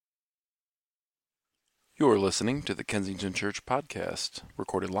You're listening to the Kensington Church Podcast,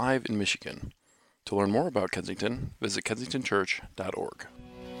 recorded live in Michigan. To learn more about Kensington, visit kensingtonchurch.org.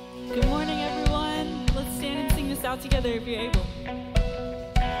 Good morning, everyone. Let's stand and sing this out together if you're able.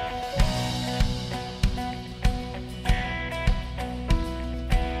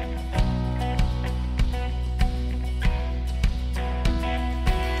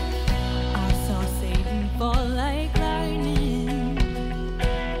 I saw Satan fall like lightning.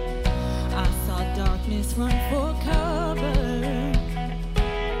 I saw darkness run for cover.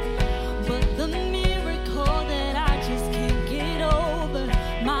 But the miracle that I just can't get over,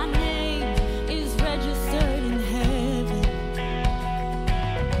 my name is registered in heaven.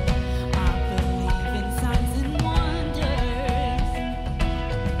 I believe in signs and wonders.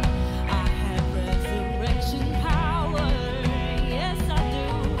 I have resurrection power. Yes, I do.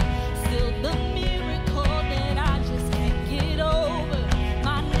 Still the miracle that I just can't get over,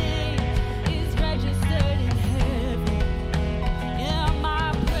 my name is registered in heaven. Yeah,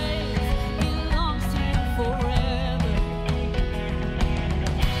 my praise belongs to you forever.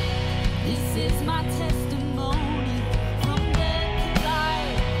 This is my testimony from death to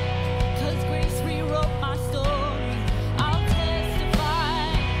life. 'Cause grace rewrote my story. I'll testify.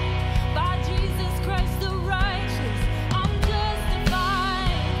 By Jesus Christ the righteous, I'm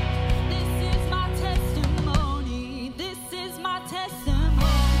justified. This is my testimony. This is my testimony.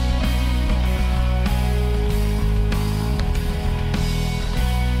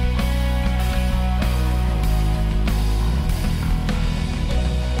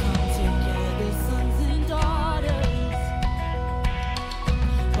 Come together, sons and daughters,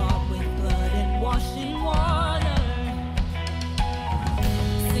 bought with blood and washed in water.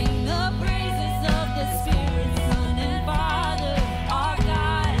 Sing the praises of the Spirit, Son, and Father. Our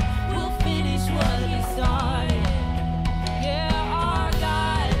God will finish what He started. Yeah, our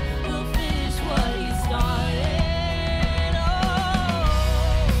God will finish what He started. Oh,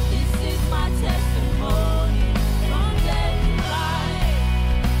 this is my testimony from death to life.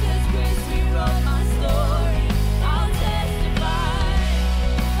 'Cause grace rewrote my story. I'll testify.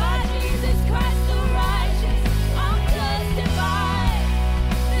 By Jesus Christ the righteous, I'm justified.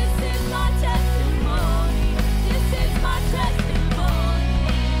 This is my testimony. This is my testimony.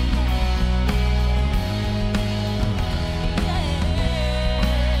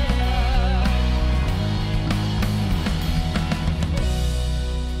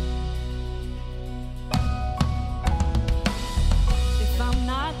 If I'm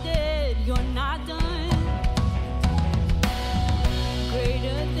not dead, you're not done.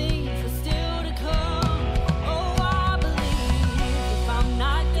 Greater things are still to come. Oh, I believe. If I'm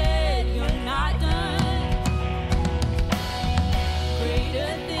not dead, you're not done.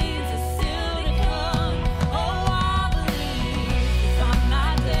 Greater things are still to come. Oh, I believe. If I'm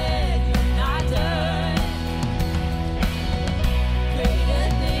not dead, you're not done. Greater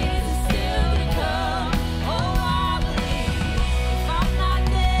things are still to come. Oh, I believe. If I'm not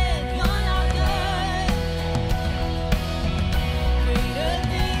dead, you're not done. Greater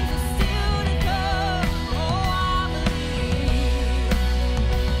things are still to come. Oh, I believe.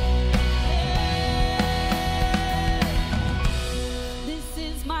 This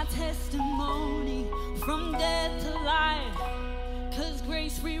is my testimony from death to life. 'Cause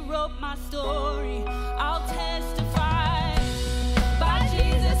grace rewrote my story. I'll testify. By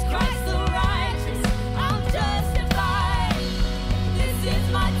Jesus Christ the righteous, I'm justified. This is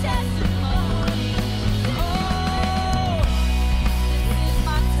my testimony. Oh, this is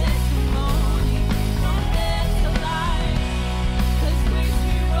my testimony from death to life. 'Cause grace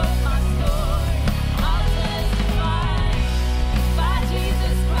rewrote my story. I'll testify. By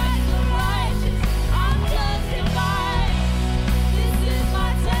Jesus Christ the righteous, I'm justified. This is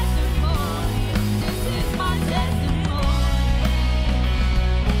my testimony. This is my testimony.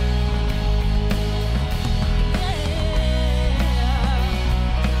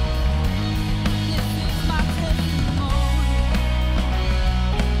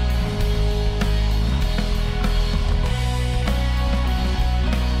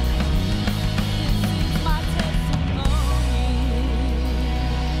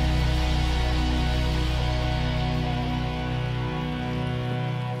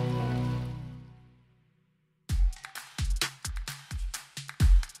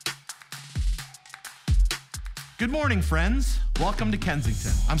 Good morning, friends. Welcome to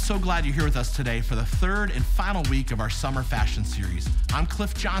Kensington. I'm so glad you're here with us today for the third and final week of our summer fashion series. I'm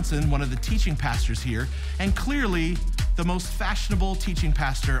Cliff Johnson, one of the teaching pastors here, and clearly the most fashionable teaching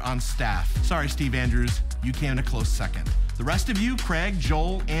pastor on staff. Sorry, Steve Andrews, you came in a close second. The rest of you, Craig,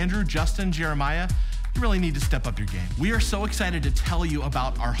 Joel, Andrew, Justin, Jeremiah, you really need to step up your game. We are so excited to tell you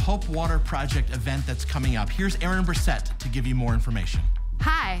about our Hope Water Project event that's coming up. Here's Aaron Brissett to give you more information.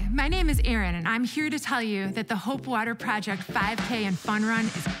 Hi, my name is Erin, and I'm here to tell you that the Hope Water Project 5K and Fun Run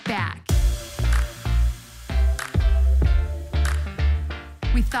is back.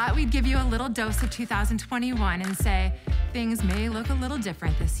 We thought we'd give you a little dose of 2021 and say, things may look a little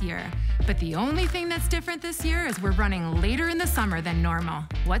different this year. But the only thing that's different this year is we're running later in the summer than normal.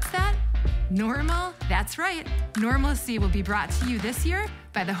 What's that? Normal? That's right. Normalcy will be brought to you this year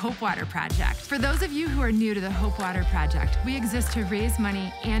by the Hope Water Project. For those of you who are new to the Hope Water Project, we exist to raise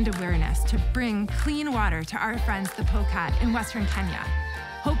money and awareness to bring clean water to our friends, the Pokot in Western Kenya.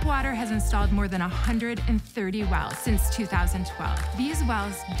 Hope Water has installed more than 130 wells since 2012. These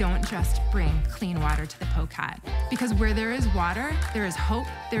wells don't just bring clean water to the Pokot, because where there is water, there is hope,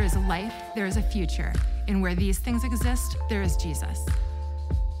 there is life, there is a future. And where these things exist, there is Jesus.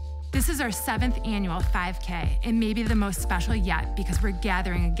 This is our 7th annual 5K, and maybe the most special yet because we're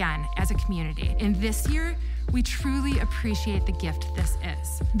gathering again as a community. And this year, we truly appreciate the gift this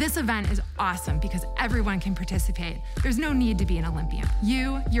is. This event is awesome because everyone can participate. There's no need to be an Olympian.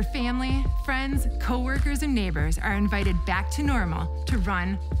 You, your family, friends, coworkers, and neighbors are invited back to normal to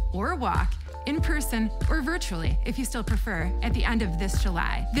run or walk in person or virtually, if you still prefer, at the end of this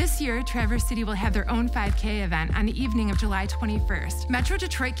July. This year, Traverse City will have their own 5K event on the evening of July 21st. Metro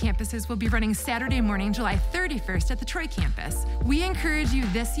Detroit campuses will be running Saturday morning, July 31st at the Troy campus. We encourage you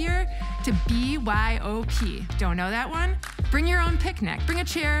this year to BYOP. Don't know that one? Bring your own picnic. Bring a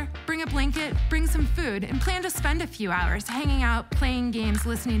chair, bring a blanket, bring some food, and plan to spend a few hours hanging out, playing games,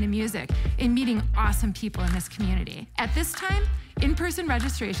 listening to music, and meeting awesome people in this community. At this time, in-person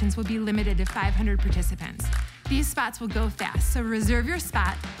registrations will be limited to 500 participants. These spots will go fast, so reserve your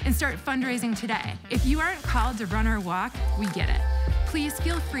spot and start fundraising today. If you aren't called to run or walk, we get it. Please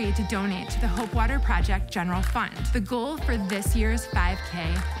feel free to donate to the Hope Water Project General Fund. The goal for this year's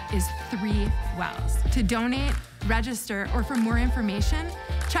 5K is 3 wells. To donate, register, or for more information,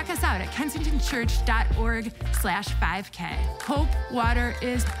 check us out at kensingtonchurch.org/5K. Hope Water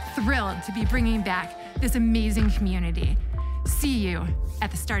is thrilled to be bringing back this amazing community. See you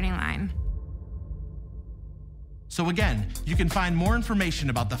at the starting line. So again, you can find more information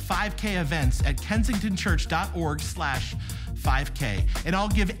about the 5K events at kensingtonchurch.org/5K. And I'll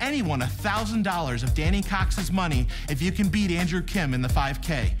give anyone $1,000 of Danny Cox's money if you can beat Andrew Kim in the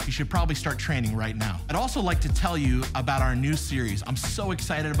 5K. You should probably start training right now. I'd also like to tell you about our new series. I'm so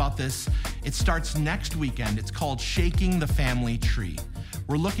excited about this. It starts next weekend. It's called Shaking the Family Tree.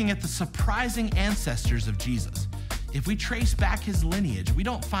 We're looking at the surprising ancestors of Jesus. If we trace back his lineage, we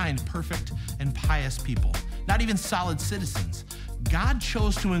don't find perfect and pious people, not even solid citizens. God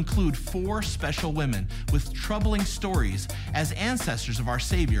chose to include 4 special women with troubling stories as ancestors of our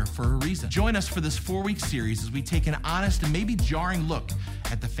Savior for a reason. Join us for this 4-week series as we take an honest and maybe jarring look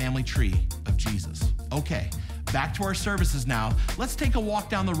at the family tree of Jesus. Okay, back to our services now. Let's take a walk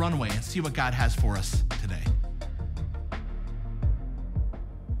down the runway and see what God has for us today.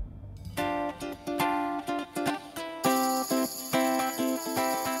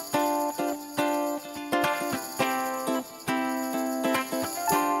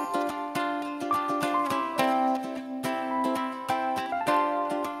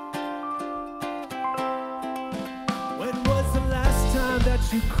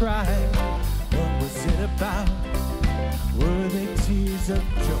 You cried, what was it about? Were they tears of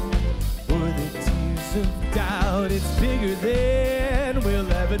joy? Were they tears of doubt? It's bigger than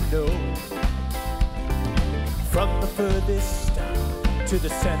we'll ever know. From the furthest star to the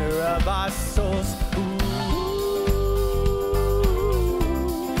center of our souls. Ooh.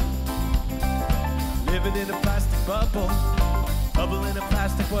 Living in a plastic bubble, bubble in a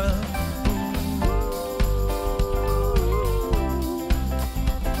plastic world.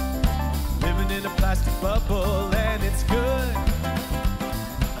 In a plastic bubble, and it's good.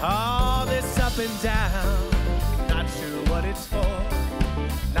 All this up and down, not sure what it's for.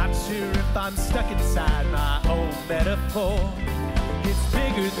 Not sure if I'm stuck inside my own metaphor. It's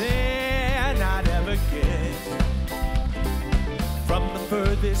bigger than I'd ever guess. From the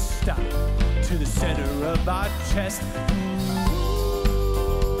furthest stop to the center of our chest.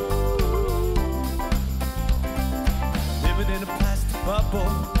 Living in a plastic bubble.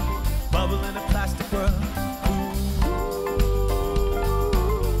 Bubble in a plastic world.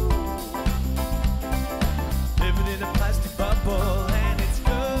 Living in a plastic bubble, and it's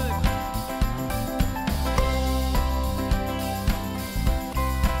good.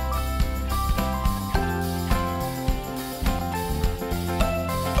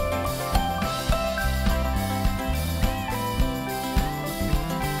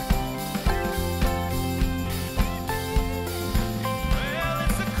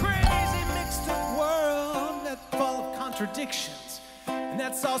 contradictions. And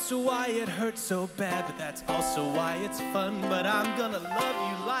that's also why it hurts so bad, but that's also why it's fun. But I'm gonna love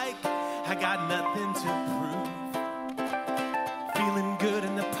you like I got nothing to prove. Feeling good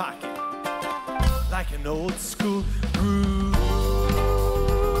in the pocket, like an old school groove.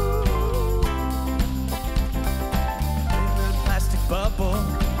 In a plastic bubble,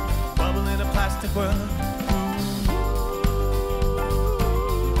 bubble in a plastic world.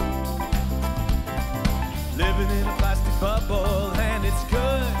 Living in a plastic bubble and it's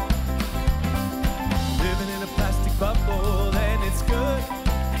good. Living in a plastic bubble and it's good.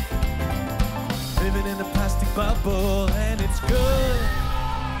 Living in a plastic bubble and it's good.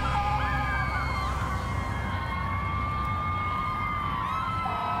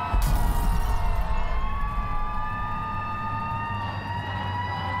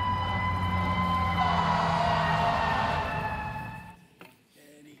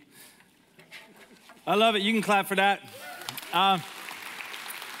 I love it. You can clap for that. I'll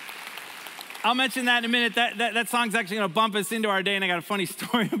mention that in a minute. That song's actually going to bump us into our day, and I got a funny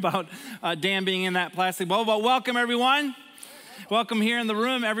story about Dan being in that plastic bubble. But welcome, everyone. Welcome here in the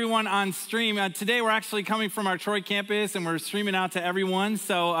room, everyone on stream. Today, we're actually coming from our Troy campus, and we're streaming out to everyone.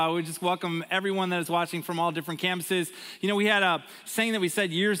 So we just welcome everyone that is watching from all different campuses. You know, we had a saying that we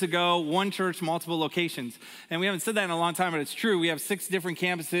said years ago, one church, multiple locations. And we haven't said that in a long time, but it's true. We have 6 different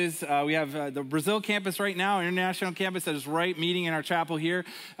campuses. We have the Brazil campus right now, our international campus that is right meeting in our chapel here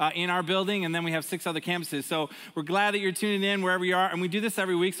in our building. And then we have 6 other campuses. So we're glad that you're tuning in wherever you are. And we do this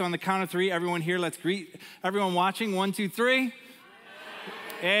every week. So on the count of 3, everyone here, let's greet everyone watching. 1, 2, 3.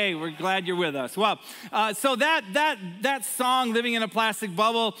 Hey, we're glad you're with us. Well, so that song, Living in a Plastic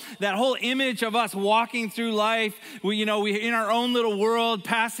Bubble, that whole image of us walking through life, we in our own little world,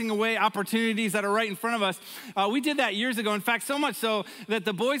 passing away opportunities that are right in front of us. We did that years ago. In fact, so much so that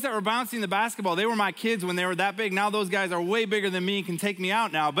the boys that were bouncing the basketball, they were my kids when they were that big. Now those guys are way bigger than me and can take me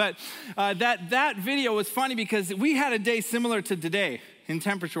out now. But that video was funny because we had a day similar to today. In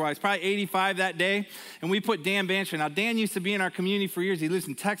temperature-wise, probably 85 that day, and we put Dan Bancher. Now, Dan used to be in our community for years. He lives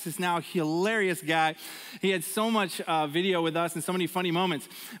in Texas now, hilarious guy. He had so much video with us and so many funny moments.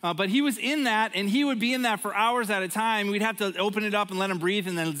 But he was in that, and he would be in that for hours at a time. We'd have to open it up and let him breathe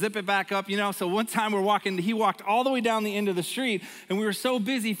and then zip it back up, So one time he walked all the way down the end of the street, and we were so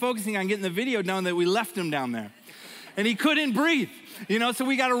busy focusing on getting the video done that we left him down there. And he couldn't breathe, so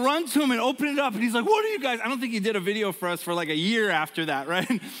we got to run to him and open it up. And he's like, what are you guys? I don't think he did a video for us for like a year after that,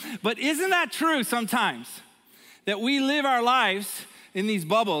 right? But isn't that true sometimes? That we live our lives in these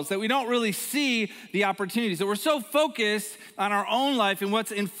bubbles, that we don't really see the opportunities, that we're so focused on our own life and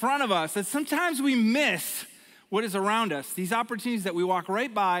what's in front of us, that sometimes we miss what is around us, these opportunities that we walk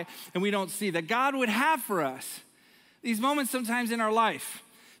right by and we don't see, that God would have for us. These moments sometimes in our life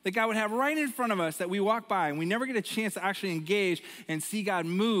that God would have right in front of us that we walk by and we never get a chance to actually engage and see God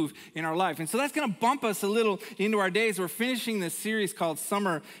move in our life. And so that's going to bump us a little into our days. We're finishing this series called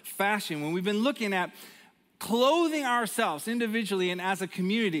Summer Fashion, when we've been looking at clothing ourselves individually and as a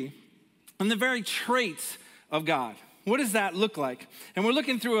community on the very traits of God. What does that look like? And we're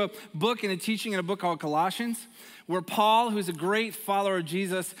looking through a book and a teaching in a book called Colossians, where Paul, who's a great follower of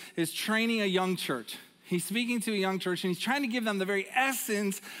Jesus, is training a young church. He's speaking to a young church, and he's trying to give them the very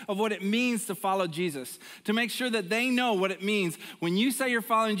essence of what it means to follow Jesus, to make sure that they know what it means. When you say you're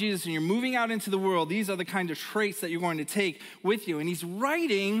following Jesus and you're moving out into the world, these are the kind of traits that you're going to take with you. And he's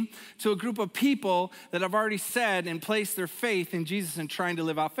writing to a group of people that have already said and placed their faith in Jesus and trying to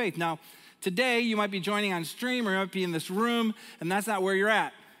live out faith. Now, today, you might be joining on stream or you might be in this room, and that's not where you're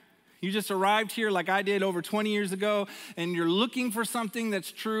at. You just arrived here like I did over 20 years ago, and you're looking for something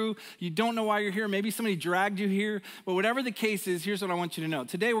that's true. You don't know why you're here. Maybe somebody dragged you here. But whatever the case is, here's what I want you to know.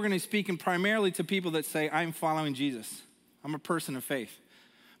 Today, we're going to be speaking primarily to people that say, I'm following Jesus. I'm a person of faith.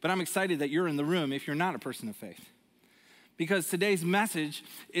 But I'm excited that you're in the room if you're not a person of faith. Because today's message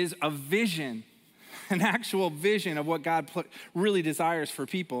is a vision, an actual vision of what God really desires for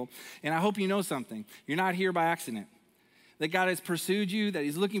people. And I hope you know something. You're not here by accident. That God has pursued you, that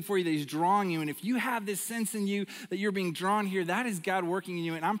he's looking for you, that he's drawing you. And if you have this sense in you that you're being drawn here, that is God working in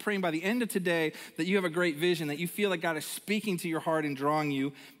you. And I'm praying by the end of today that you have a great vision, that you feel like God is speaking to your heart and drawing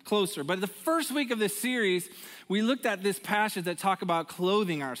you closer. But the first week of this series, we looked at this passage that talk about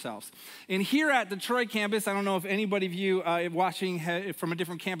clothing ourselves. And here at the Troy campus, I don't know if anybody of you watching from a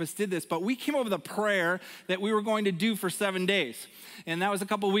different campus did this, but we came up with a prayer that we were going to do for 7 days. And that was a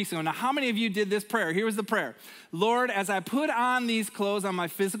couple of weeks ago. Now, how many of you did this prayer? Here was the prayer. Lord, as I put on these clothes on my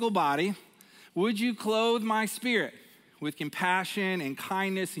physical body, would you clothe my spirit with compassion and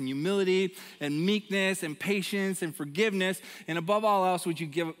kindness and humility and meekness and patience and forgiveness, and above all else, would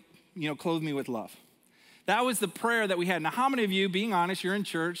you clothe me with love? That was the prayer that we had. Now, how many of you, being honest, you're in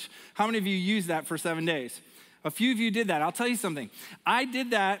church, how many of you used that for 7 days? A few of you did that. I'll tell you something. I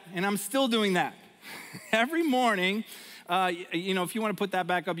did that, and I'm still doing that. Every morning, if you want to put that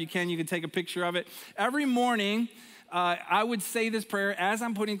back up, you can take a picture of it. Every morning, I would say this prayer as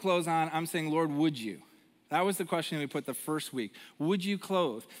I'm putting clothes on. I'm saying, Lord, would you? That was the question we put the first week. Would you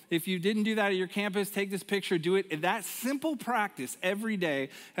clothe? If you didn't do that at your campus, take this picture, do it. That simple practice every day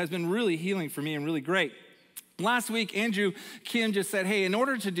has been really healing for me and really great. Last week, Andrew Kim just said, hey, in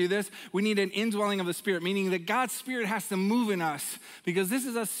order to do this, we need an indwelling of the Spirit, meaning that God's Spirit has to move in us because this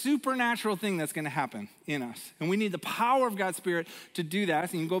is a supernatural thing that's going to happen in us. And we need the power of God's Spirit to do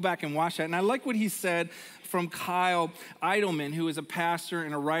that. So you can go back and watch that. And I like what he said from Kyle Idleman, who is a pastor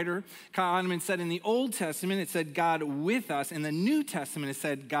and a writer. Kyle Idleman said in the Old Testament, it said God with us. In the New Testament, it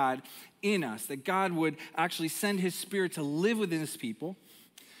said God in us, that God would actually send his Spirit to live within his people.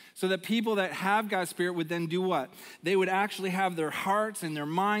 So that people that have God's Spirit would then do what? They would actually have their hearts and their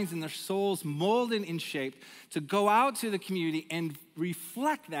minds and their souls molded and shaped to go out to the community and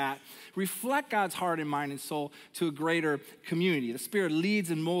reflect God's heart and mind and soul to a greater community. The Spirit leads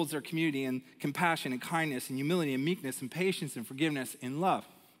and molds their community in compassion and kindness and humility and meekness and patience and forgiveness and love.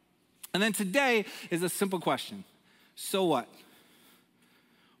 And then today is a simple question. So what?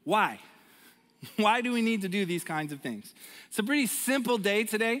 Why? Why do we need to do these kinds of things? It's a pretty simple day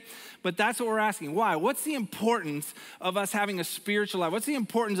today, but that's what we're asking. Why? What's the importance of us having a spiritual life? What's the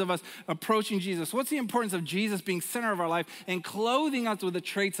importance of us approaching Jesus? What's the importance of Jesus being center of our life and clothing us with the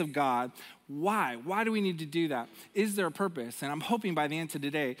traits of God? Why? Why do we need to do that? Is there a purpose? And I'm hoping by the end of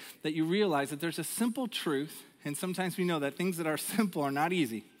today that you realize that there's a simple truth, and sometimes we know that things that are simple are not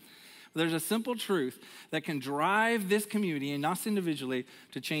easy. There's a simple truth that can drive this community and us individually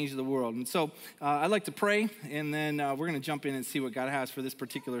to change the world. And so I'd like to pray, and then we're going to jump in and see what God has for this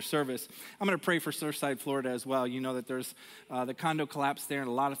particular service. I'm going to pray for Surfside, Florida as well. You know that there's the condo collapse there and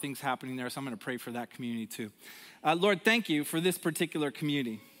a lot of things happening there, so I'm going to pray for that community too. Lord, thank you for this particular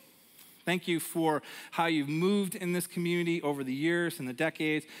community. Thank you for how you've moved in this community over the years and the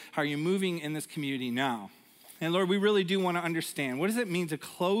decades, how you're moving in this community now. And Lord, we really do want to understand, what does it mean to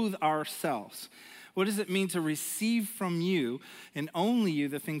clothe ourselves? What does it mean to receive from you and only you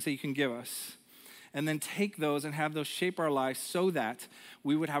the things that you can give us? And then take those and have those shape our lives so that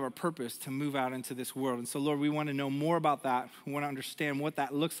we would have a purpose to move out into this world. And so, Lord, we want to know more about that. We want to understand what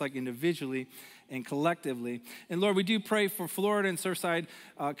that looks like individually and collectively. And Lord, we do pray for Florida and Surfside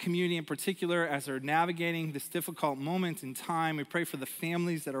community in particular as they're navigating this difficult moment in time. We pray for the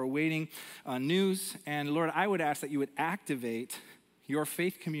families that are awaiting news. And Lord, I would ask that you would activate your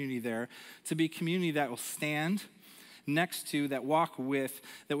faith community there to be a community that will stand next to, that walk with,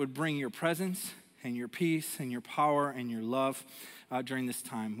 that would bring your presence and your peace and your power and your love during this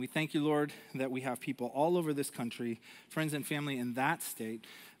time. We thank you, Lord, that we have people all over this country, friends and family in that state,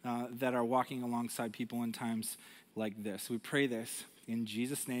 that are walking alongside people in times like this. We pray this in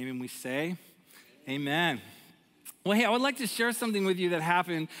Jesus' name, and we say, amen. Well, hey, I would like to share something with you that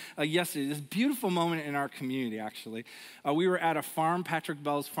happened yesterday. This beautiful moment in our community, actually. We were at a farm, Patrick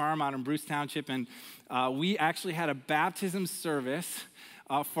Bell's farm out in Bruce Township, and we actually had a baptism service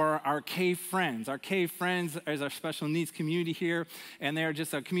for our Cave Friends. Our Cave Friends is our special needs community here, and they are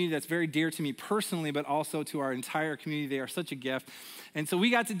just a community that's very dear to me personally, but also to our entire community. They are such a gift. And so we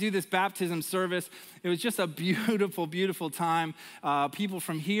got to do this baptism service. It was just a beautiful, beautiful time. People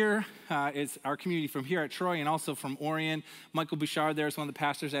from here, it's our community from here at Troy and also from Orion. Michael Bouchard there is one of the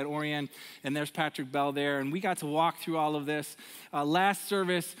pastors at Orion, and there's Patrick Bell there. And we got to walk through all of this. Last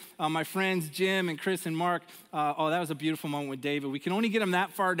service, my friends Jim and Chris and Mark, that was a beautiful moment with David. We can only get him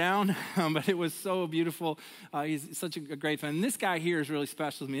that far down, but it was so beautiful. He's such a great friend. And this guy here is really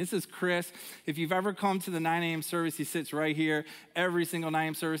special to me. This is Chris. If you've ever come to the 9 a.m. service, he sits right here every single 9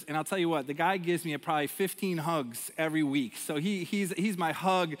 a.m. service. And I'll tell you what, the guy gives me probably 15 hugs every week. So he's my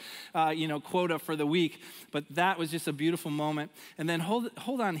hug, quota for the week. But that was just a beautiful moment. And then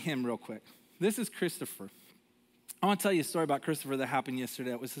hold on him real quick. This is Christopher. I want to tell you a story about Christopher that happened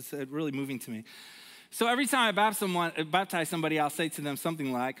yesterday. It was just really moving to me. So every time I baptize somebody, I'll say to them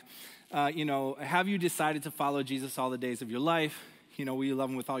something like, have you decided to follow Jesus all the days of your life? Will you love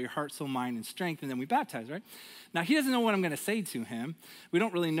him with all your heart, soul, mind, and strength? And then we baptize, right? Now, he doesn't know what I'm going to say to him. We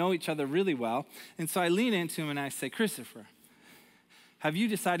don't really know each other really well. And so I lean into him and I say, Christopher, have you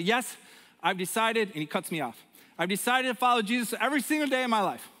decided? Yes, I've decided. And he cuts me off. I've decided to follow Jesus every single day of my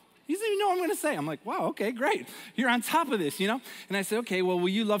life. He doesn't even know what I'm going to say. I'm like, wow, okay, great. You're on top of this, And I said, okay, well, will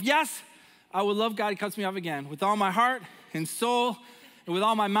you love? Yes, I will love God. He cuts me off again. With all my heart and soul and with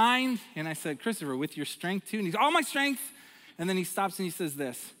all my mind. And I said, Christopher, with your strength too. And he's all my strength. And then he stops and he says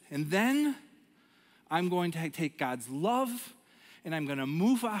this. And then I'm going to take God's love and I'm going to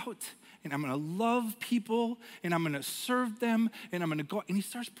move out and I'm going to love people and I'm going to serve them and I'm going to go. And he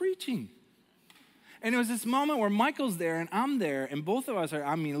starts preaching. And it was this moment where Michael's there and I'm there and both of us are,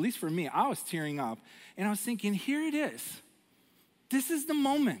 at least for me, I was tearing up. And I was thinking, here it is. This is the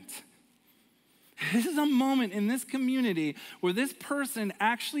moment. This is a moment in this community where this person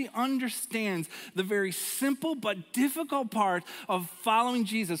actually understands the very simple but difficult part of following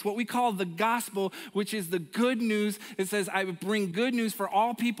Jesus, what we call the gospel, which is the good news. It says, I bring good news for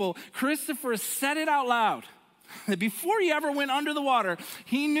all people. Christopher said it out loud. Before he ever went under the water,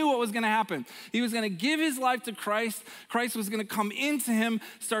 he knew what was going to happen. He was going to give his life to Christ. Christ was going to come into him,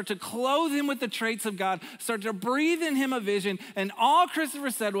 start to clothe him with the traits of God, start to breathe in him a vision. And all Christopher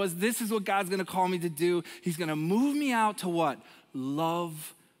said was, this is what God's going to call me to do. He's going to move me out to what?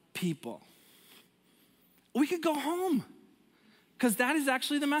 Love people. We could go home because that is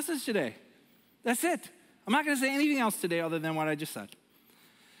actually the message today. That's it. I'm not going to say anything else today other than what I just said.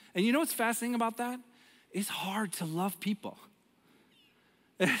 And you know what's fascinating about that? It's hard to love people.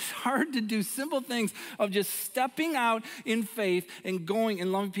 It's hard to do simple things of just stepping out in faith and going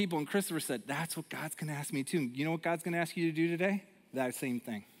and loving people. And Christopher said, that's what God's going to ask me too. You know what God's going to ask you to do today? That same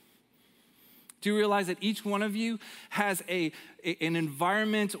thing. Do you realize that each one of you has an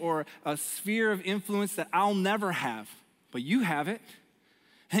environment or a sphere of influence that I'll never have, but you have it?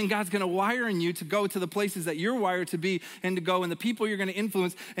 And God's going to wire in you to go to the places that you're wired to be and to go and the people you're going to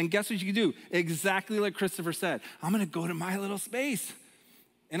influence. And guess what you can do? Exactly like Christopher said. I'm going to go to my little space.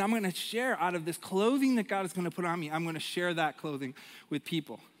 And I'm going to share out of this clothing that God is going to put on me. I'm going to share that clothing with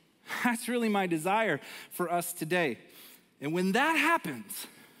people. That's really my desire for us today. And when that happens,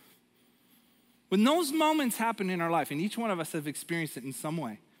 when those moments happen in our life, and each one of us have experienced it in some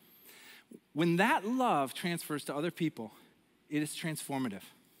way, when that love transfers to other people, it is transformative.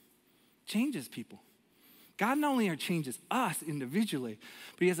 Changes people. God not only changes us individually,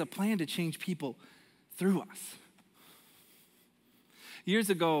 but he has a plan to change people through us. Years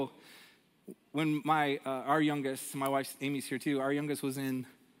ago, when our youngest, my wife Amy's here too, our youngest was in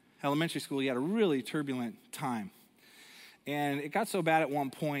elementary school. He had a really turbulent time. And it got so bad at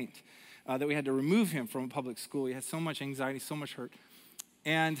one point that we had to remove him from public school. He had so much anxiety, so much hurt.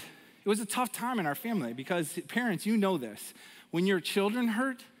 And it was a tough time in our family because parents, you know this. When your children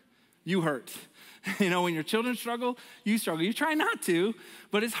hurt, you hurt. You know, when your children struggle, you struggle. You try not to,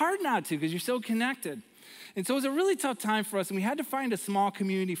 but it's hard not to because you're so connected. And so it was a really tough time for us, and we had to find a small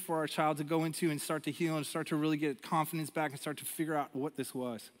community for our child to go into and start to heal and start to really get confidence back and start to figure out what this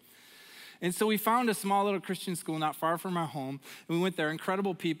was. And so we found a small little Christian school not far from our home, and we went there.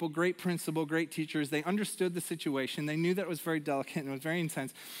 Incredible people, great principal, great teachers. They understood the situation. They knew that it was very delicate and it was very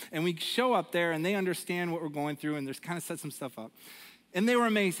intense. And we show up there, and they understand what we're going through, and there's kind of set some stuff up. And they were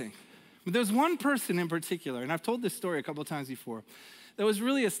amazing. But there was one person in particular, and I've told this story a couple of times before, that was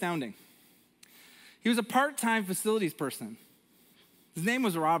really astounding. He was a part-time facilities person. His name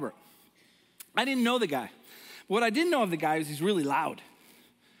was Robert. I didn't know the guy. But what I did know of the guy is he's really loud.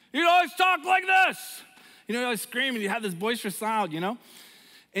 He'd always talk like this. You know, he always scream, and he had this boisterous sound, you know?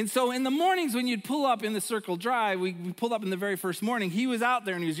 And so in the mornings when you'd pull up in the Circle Drive, we pulled up in the very first morning, he was out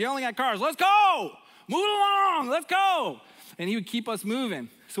there and he was yelling at cars, let's go, move along, let's go. And he would keep us moving.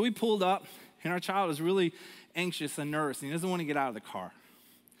 So we pulled up, and our child was really anxious and nervous, and he doesn't want to get out of the car.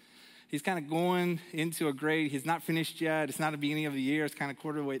 He's kind of going into a grade. He's not finished yet. It's not the beginning of the year. It's kind of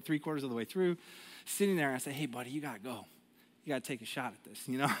 3/4 of the way through. Sitting there, I say, hey, buddy, you got to go. You got to take a shot at this,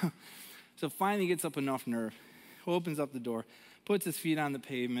 you know? So finally gets up enough nerve, opens up the door, puts his feet on the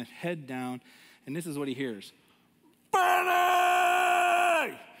pavement, head down, and this is what he hears.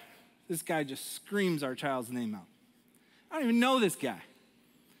 Bernie! This guy just screams our child's name out. I don't even know this guy.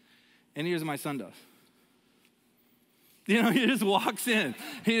 And here's what my son does. You know, he just walks in.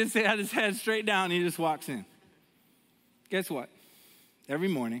 He just had his head straight down, and he just walks in. Guess what? Every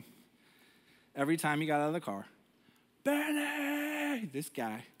morning, every time he got out of the car, Bernie! This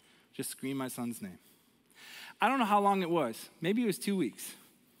guy just screamed my son's name. I don't know how long it was. Maybe it was 2 weeks.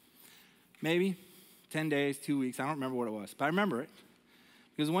 Maybe 10 days, 2 weeks. I don't remember what it was, but I remember it.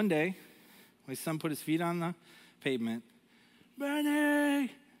 Because one day, my son put his feet on the pavement,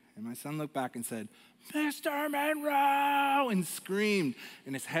 Bernie! And my son looked back and said, Mr. Monroe, and screamed,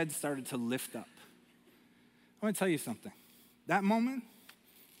 and his head started to lift up. I want to tell you something. That moment,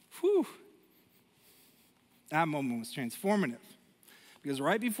 that moment was transformative. Because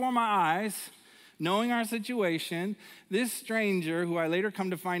right before my eyes, knowing our situation, this stranger, who I later come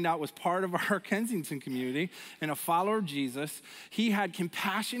to find out was part of our Kensington community and a follower of Jesus, he had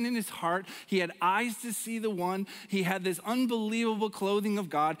compassion in his heart. He had eyes to see the one. He had this unbelievable clothing of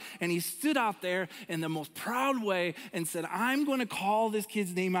God, and he stood out there in the most proud way and said, I'm going to call this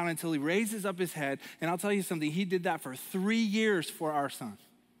kid's name out until he raises up his head. And I'll tell you something, he did that for 3 years for our son.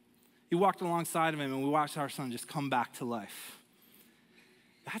 He walked alongside of him, and we watched our son just come back to life.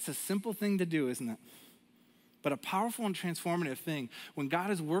 That's a simple thing to do, isn't it? But a powerful and transformative thing when God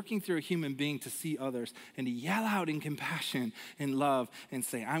is working through a human being to see others and to yell out in compassion and love and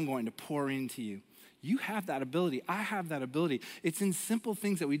say, I'm going to pour into you. You have that ability. I have that ability. It's in simple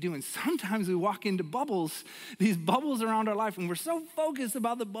things that we do. And sometimes we walk into bubbles, these bubbles around our life, and we're so focused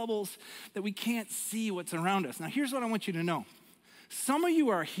about the bubbles that we can't see what's around us. Now, here's what I want you to know. Some of you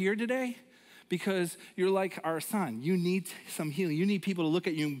are here today because you're like our son. You need some healing. You need people to look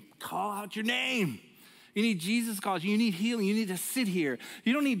at you and call out your name. You need Jesus calls you. You need healing. You need to sit here.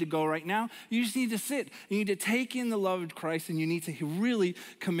 You don't need to go right now. You just need to sit. You need to take in the love of Christ, and you need to really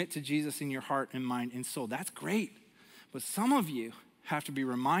commit to Jesus in your heart and mind and soul. That's great. But some of you have to be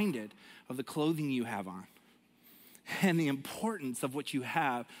reminded of the clothing you have on and the importance of what you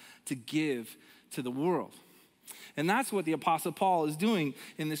have to give to the world. And that's what the Apostle Paul is doing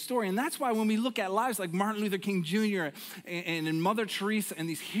in this story. And that's why when we look at lives like Martin Luther King Jr. and Mother Teresa and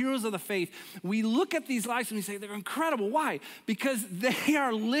these heroes of the faith, we look at these lives and we say they're incredible. Why? Because they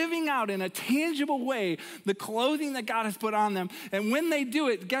are living out in a tangible way the clothing that God has put on them. And when they do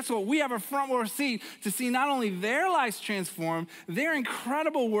it, guess what? We have a front row seat to see not only their lives transformed, their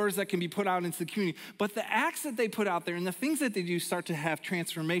incredible words that can be put out into the community, but the acts that they put out there and the things that they do start to have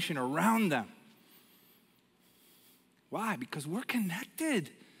transformation around them. Why? Because we're connected.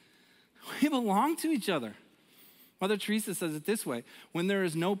 We belong to each other. Mother Teresa says it this way: when there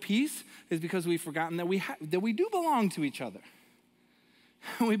is no peace, it's because we've forgotten that we do belong to each other.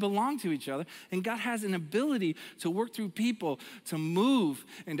 We belong to each other, and God has an ability to work through people, to move,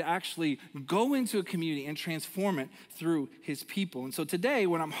 and to actually go into a community and transform it through his people. And so today,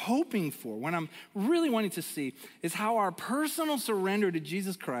 what I'm hoping for, what I'm really wanting to see, is how our personal surrender to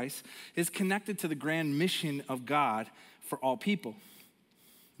Jesus Christ is connected to the grand mission of God for all people.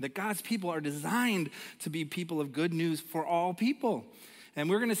 That God's people are designed to be people of good news for all people. And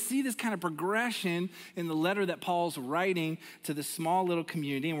we're going to see this kind of progression in the letter that Paul's writing to this small little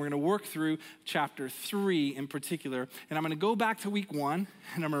community. And we're going to work through chapter 3 in particular. And I'm going to go back to week 1,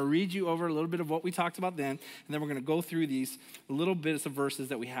 and I'm going to read you over a little bit of what we talked about then. And then we're going to go through these little bits of verses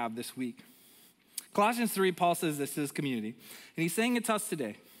that we have this week. Colossians 3, Paul says this to his community. And he's saying it to us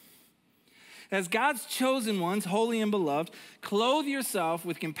today. As God's chosen ones, holy and beloved, clothe yourself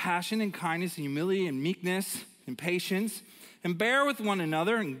with compassion and kindness and humility and meekness and patience, and bear with one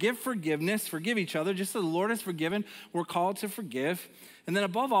another and give forgiveness, forgive each other, just as the Lord has forgiven, we're called to forgive. And then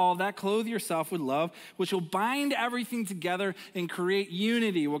above all of that, clothe yourself with love, which will bind everything together and create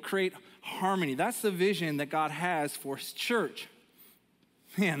unity, will create harmony. That's the vision that God has for his church.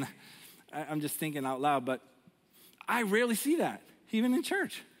 Man, I'm just thinking out loud, but I rarely see that, even in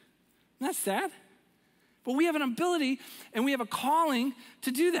church. Isn't that sad? But we have an ability and we have a calling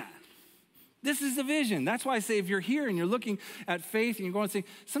to do that. This is the vision. That's why I say if you're here and you're looking at faith and you're going to say,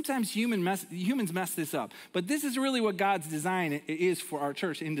 sometimes humans mess this up. But this is really what God's design is for our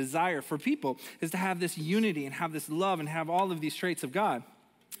church and desire for people, is to have this unity and have this love and have all of these traits of God.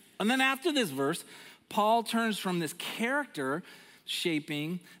 And then after this verse, Paul turns from this character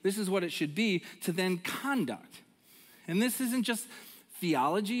shaping, this is what it should be, to then conduct. And this isn't just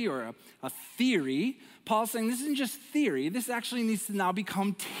theology or a theory. Paul's saying this isn't just theory. This actually needs to now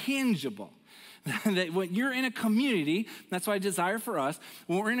become tangible. That when you're in a community, that's what I desire for us,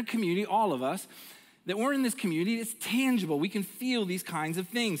 when we're in a community, all of us, that we're in this community, it's tangible. We can feel these kinds of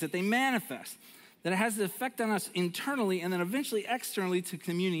things, that they manifest, that it has an effect on us internally and then eventually externally to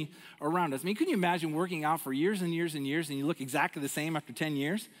community around us. I mean, can you imagine working out for years and years and years and you look exactly the same after 10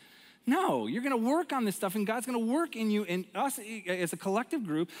 years? No, you're going to work on this stuff, and God's going to work in you and us as a collective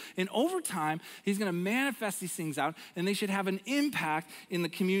group, and over time, he's going to manifest these things out, and they should have an impact in the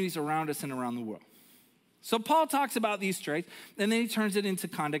communities around us and around the world. So Paul talks about these traits, and then he turns it into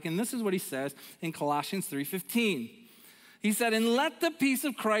conduct, and this is what he says in Colossians 3:15. He said, and let the peace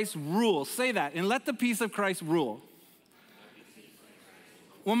of Christ rule. Say that, and let the peace of Christ rule.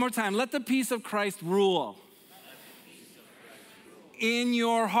 One more time, let the peace of Christ rule. In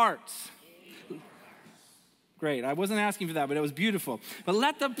your hearts. Great. I wasn't asking for that, but it was beautiful. But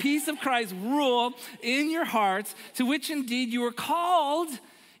let the peace of Christ rule in your hearts, to which indeed you were called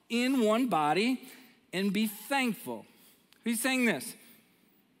in one body, and be thankful. He's saying this.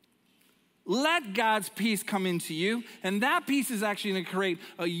 let God's peace come into you, and that peace is actually going to create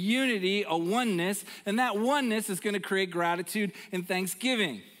a unity, a oneness, and that oneness is going to create gratitude and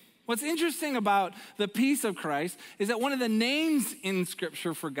thanksgiving. What's interesting about the peace of Christ is that one of the names in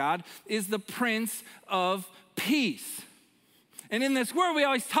Scripture for God is the Prince of Peace. And in this world, we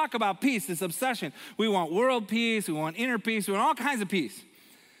always talk about peace, this obsession. We want world peace, we want inner peace, we want all kinds of peace.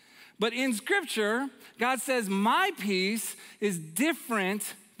 But in Scripture, God says, my peace is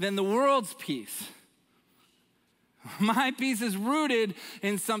different than the world's peace. My peace is rooted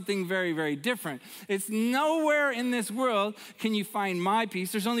in something very, very different. It's nowhere in this world can you find my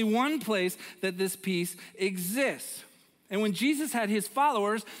peace. There's only one place that this peace exists. And when Jesus had his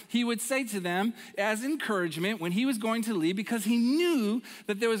followers, he would say to them as encouragement when he was going to leave, because he knew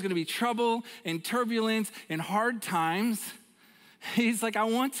that there was going to be trouble and turbulence and hard times. He's like, I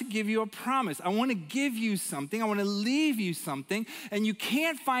want to give you a promise. I want to give you something. I want to leave you something. And you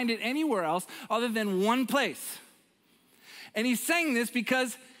can't find it anywhere else other than one place. And he's saying this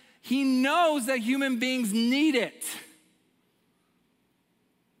because he knows that human beings need it.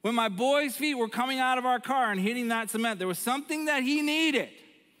 When my boy's feet were coming out of our car and hitting that cement, there was something that he needed.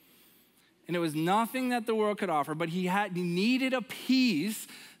 And it was nothing that the world could offer, but he needed a peace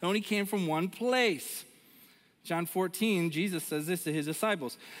that only came from one place. John 14, Jesus says this to his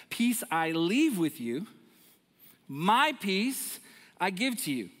disciples, peace I leave with you, my peace I give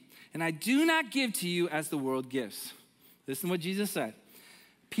to you, and I do not give to you as the world gives. Listen to what Jesus said.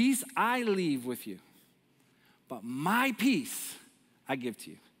 Peace I leave with you, but my peace I give to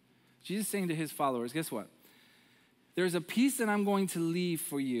you. Jesus saying to his followers, guess what? There's a peace that I'm going to leave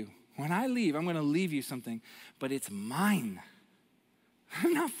for you. When I leave, I'm going to leave you something, but it's mine.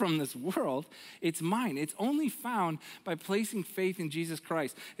 Not from this world, it's mine. It's only found by placing faith in Jesus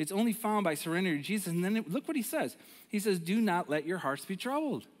Christ. It's only found by surrendering to Jesus. And then look what he says. He says, do not let your hearts be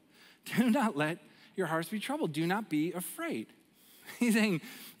troubled. Do not let your hearts be troubled. Do not be afraid. He's saying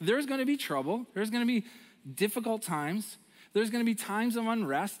there's going to be trouble. There's going to be difficult times. There's going to be times of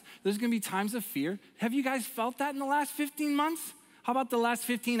unrest. There's going to be times of fear. Have you guys felt that in the last 15 months? How about the last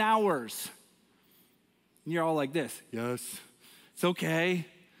 15 hours? And you're all like this. Yes, it's okay.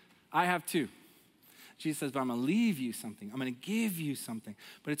 I have too. Jesus says, but I'm going to leave you something. I'm going to give you something.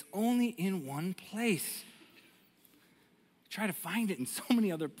 But it's only in one place. Try to find it in so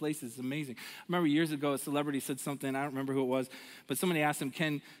many other places. It's amazing. I remember years ago, a celebrity said something. I don't remember who it was, but somebody asked him,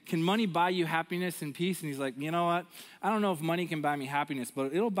 can money buy you happiness and peace? And he's like, you know what? I don't know if money can buy me happiness,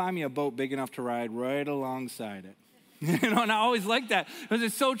 but it'll buy me a boat big enough to ride right alongside it. And I always like that because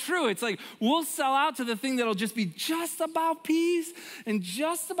it's so true. It's like we'll sell out to the thing that'll just be just about peace and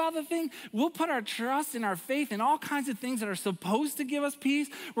just about the thing. We'll put our trust and our faith in all kinds of things that are supposed to give us peace.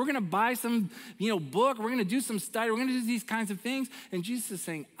 We're going to buy some, book. We're going to do some study. We're going to do these kinds of things. And Jesus is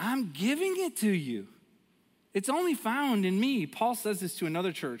saying, I'm giving it to you. It's only found in me. Paul says this to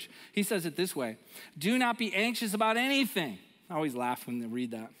another church. He says it this way. Do not be anxious about anything. I always laugh when they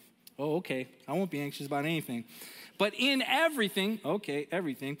read that. Oh, okay. I won't be anxious about anything. But in everything,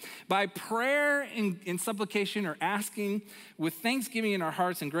 by prayer and supplication or asking with thanksgiving in our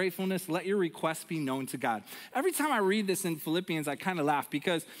hearts and gratefulness, let your requests be known to God. Every time I read this in Philippians, I kind of laugh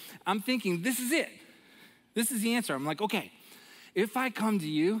because I'm thinking, this is it. This is the answer. I'm like, okay, if I come to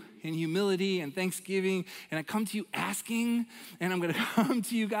you in humility and thanksgiving, and I come to you asking, and I'm going to come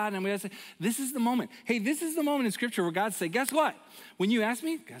to you, God, and I'm going to say, this is the moment. Hey, this is the moment in Scripture where God said, guess what? When you ask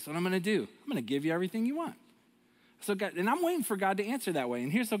me, guess what I'm going to do? I'm going to give you everything you want. So God, and I'm waiting for God to answer that way.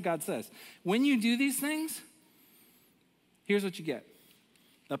 And here's what God says. When you do these things, here's what you get.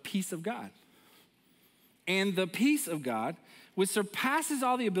 The peace of God. And the peace of God, which surpasses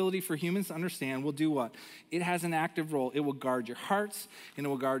all the ability for humans to understand, will do what? It has an active role. It will guard your hearts and it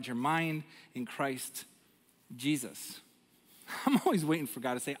will guard your mind in Christ Jesus. I'm always waiting for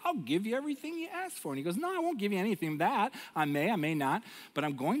God to say, I'll give you everything you asked for. And he goes, no, I won't give you anything that. I may not, but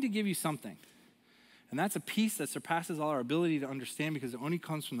I'm going to give you something. And that's a peace that surpasses all our ability to understand because it only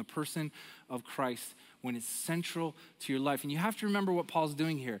comes from the person of Christ when it's central to your life. And you have to remember what Paul's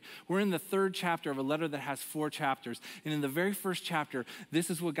doing here. We're in the 3rd chapter of a letter that has 4 chapters. And in the very first chapter,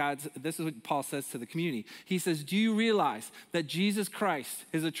 this is what Paul says to the community. He says, do you realize that Jesus Christ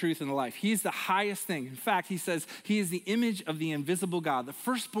is the truth and the life? He is the highest thing. In fact, he says he is the image of the invisible God, the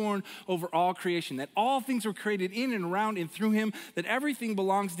firstborn over all creation, that all things were created in and around and through him, that everything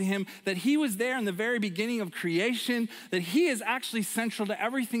belongs to him, that he was there in the very beginning of creation, that he is actually central to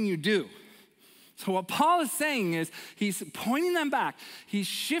everything you do. So what Paul is saying is he's pointing them back. He's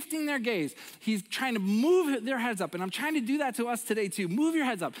shifting their gaze. He's trying to move their heads up. And I'm trying to do that to us today too. Move your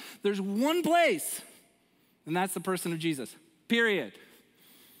heads up. There's one place, and that's the person of Jesus, period.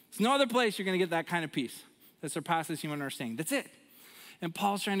 There's no other place you're going to get that kind of peace that surpasses human understanding. That's it. And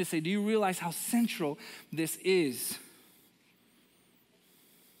Paul's trying to say, do you realize how central this is?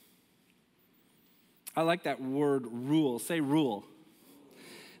 I like that word rule. Say rule.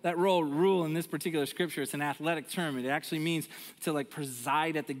 That rule in this particular scripture, it's an athletic term. It actually means to like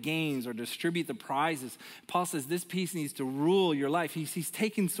preside at the games or distribute the prizes. Paul says this piece needs to rule your life. He's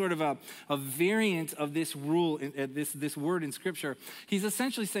taken sort of a variant of this rule, this word in scripture. He's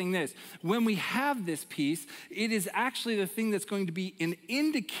essentially saying this: when we have this piece, it is actually the thing that's going to be an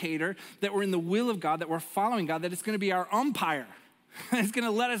indicator that we're in the will of God, that we're following God, that it's going to be our umpire. It's going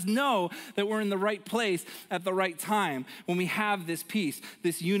to let us know that we're in the right place at the right time. When we have this peace,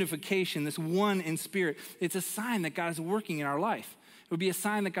 this unification, this one in spirit, it's a sign that God is working in our life. It would be a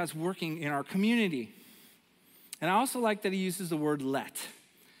sign that God's working in our community. And I also like that he uses the word let.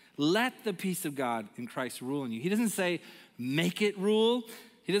 Let the peace of God in Christ rule in you. He doesn't say make it rule.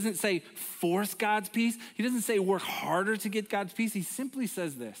 He doesn't say force God's peace. He doesn't say work harder to get God's peace. He simply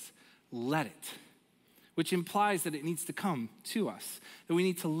says this: let it. Which implies that it needs to come to us, that we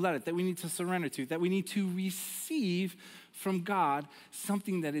need to let it, that we need to surrender to, that we need to receive from God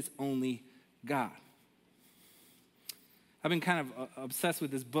something that is only God. I've been kind of obsessed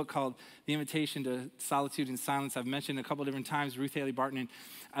with this book called The Invitation to Solitude and Silence. I've mentioned it a couple different times, Ruth Haley Barton. And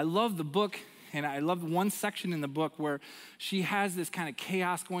I love the book, and I love one section in the book where she has this kind of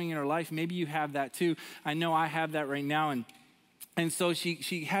chaos going in her life. Maybe you have that too. I know I have that right now. And so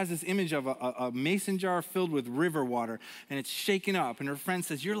she has this image of a mason jar filled with river water, and it's shaking up. And her friend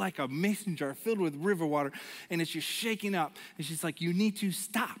says, you're like a mason jar filled with river water, and it's just shaking up. And she's like, you need to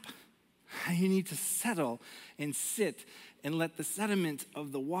stop. You need to settle and sit and let the sediment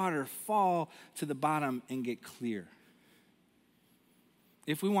of the water fall to the bottom and get clear.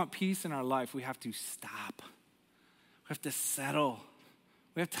 If we want peace in our life, we have to stop. We have to settle.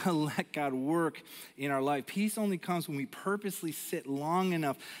 We have to let God work in our life. Peace only comes when we purposely sit long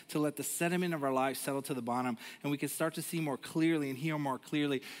enough to let the sediment of our life settle to the bottom, and we can start to see more clearly and hear more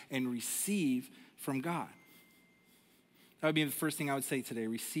clearly and receive from God. That would be the first thing I would say today: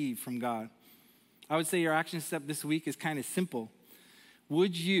 receive from God. I would say your action step this week is kind of simple.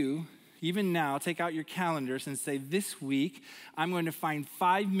 Would you, even now, take out your calendars and say, this week, I'm going to find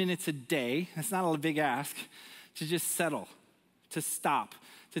 5 minutes a day, that's not a big ask, to just settle, to stop,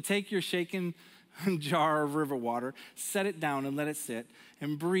 to take your shaken jar of river water, set it down and let it sit,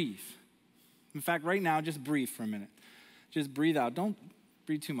 and breathe. In fact, right now, just breathe for a minute. Just breathe out. Don't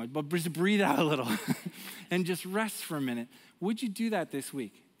breathe too much, but just breathe out a little and just rest for a minute. Would you do that this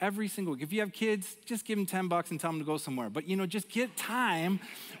week? Every single week. If you have kids, just give them $10 and tell them to go somewhere. But, just get time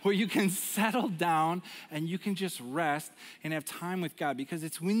where you can settle down and you can just rest and have time with God, because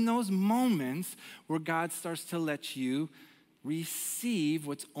it's in those moments where God starts to let you receive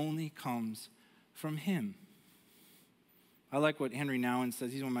what's only comes from him. I like what Henry Nouwen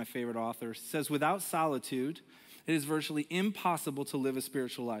says. He's one of my favorite authors. He says, without solitude, it is virtually impossible to live a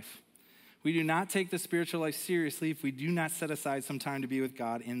spiritual life. We do not take the spiritual life seriously if we do not set aside some time to be with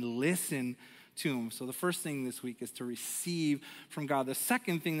God and listen to him. So the first thing this week is to receive from God. The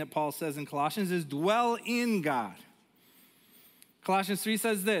second thing that Paul says in Colossians is dwell in God. Colossians 3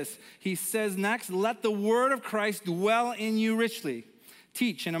 says this. He says next, let the word of Christ dwell in you richly.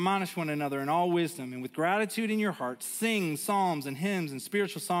 Teach and admonish one another in all wisdom, and with gratitude in your heart, sing psalms and hymns and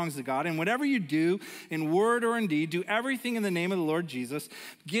spiritual songs to God. And whatever you do, in word or in deed, do everything in the name of the Lord Jesus,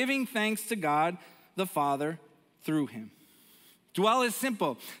 giving thanks to God the Father through him. Dwell is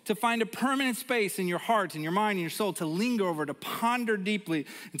simple: to find a permanent space in your heart, in your mind, in your soul, to linger over, to ponder deeply,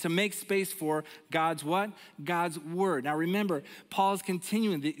 and to make space for God's what? God's word. Now remember, Paul's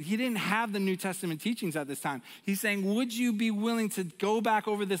continuing. He didn't have the New Testament teachings at this time. He's saying, would you be willing to go back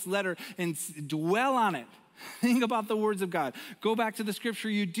over this letter and dwell on it? Think about the words of God. Go back to the scripture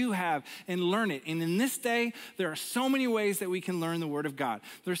you do have and learn it. And in this day, there are so many ways that we can learn the word of God.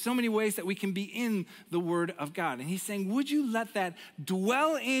 There are so many ways that we can be in the word of God. And he's saying, would you let that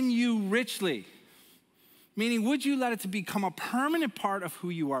dwell in you richly? Meaning, would you let it to become a permanent part of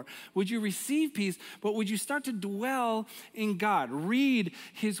who you are? Would you receive peace, but would you start to dwell in God? Read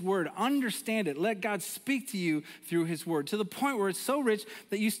his word, understand it. Let God speak to you through his word, to the point where it's so rich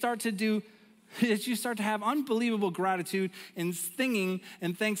that you start to have unbelievable gratitude and singing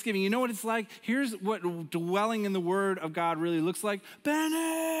and thanksgiving. You know what it's like? Here's what dwelling in the word of God really looks like.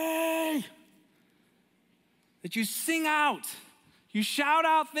 Benny! That you sing out. You shout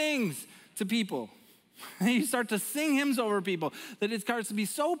out things to people. You start to sing hymns over people, that it starts to be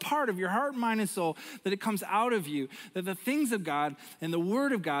so part of your heart, mind, and soul that it comes out of you, that the things of God and the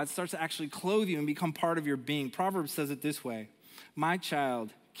word of God starts to actually clothe you and become part of your being. Proverbs says it this way: my child,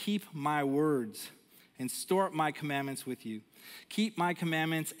 keep my words and store up my commandments with you. Keep my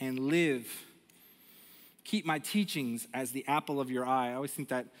commandments and live. Keep my teachings as the apple of your eye. I always think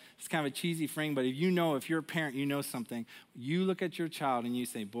that it's kind of a cheesy frame, but if you're a parent, you know something. You look at your child and you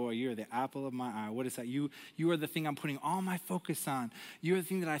say, boy, you're the apple of my eye. What is that? You are the thing I'm putting all my focus on. You're the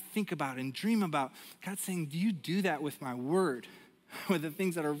thing that I think about and dream about. God's saying, do you do that with my word, with the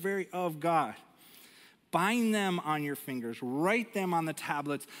things that are very of God? Bind them on your fingers. Write them on the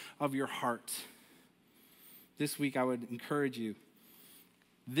tablets of your heart. This week, I would encourage you,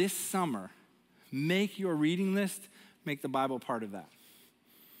 this summer, make your reading list, make the Bible part of that.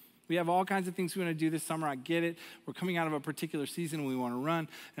 We have all kinds of things we want to do this summer. I get it. We're coming out of a particular season we want to run,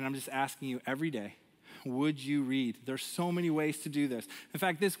 and I'm just asking you every day, would you read? There's so many ways to do this. In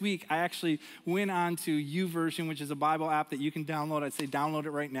fact, this week, I actually went on to YouVersion, which is a Bible app that you can download. I'd say download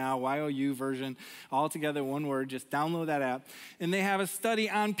it right now, YouVersion, all together, one word. Just download that app. And they have a study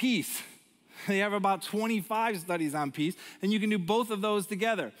on peace. They have about 25 studies on peace, and you can do both of those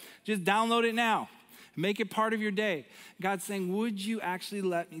together. Just download it now. Make it part of your day. God's saying, would you actually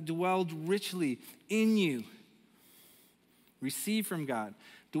let me dwell richly in you? Receive from God.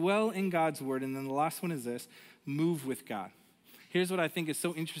 Dwell in God's word. And then the last one is this, move with God. Here's what I think is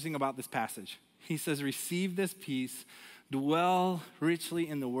so interesting about this passage. He says, receive this peace, dwell richly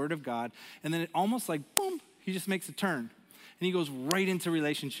in the word of God. And then it almost like, boom, he just makes a turn. And he goes right into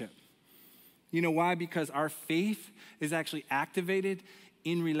relationship. You know why? Because our faith is actually activated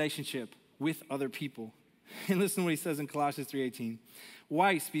in relationship with other people. And listen to what he says in Colossians 3:18.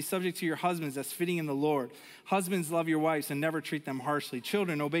 Wives, be subject to your husbands as fitting in the Lord. Husbands, love your wives and never treat them harshly.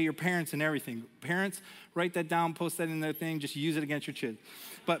 Children, obey your parents in everything. Parents, write that down, post that in their thing, just use it against your kids.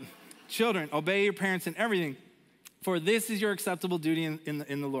 But children, obey your parents in everything, for this is your acceptable duty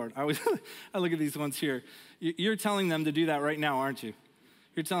in the Lord. I look at these ones here. You're telling them to do that right now, aren't you?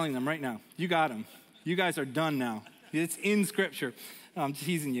 You're telling them right now. You got them. You guys are done now. It's in Scripture. I'm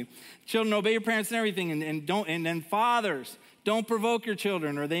teasing you. Children, obey your parents and everything, and then fathers, don't provoke your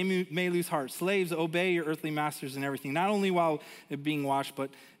children, or they may lose heart. Slaves, obey your earthly masters and everything, not only while being washed, but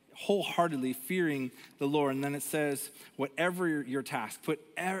wholeheartedly fearing the Lord. And then it says, whatever your task,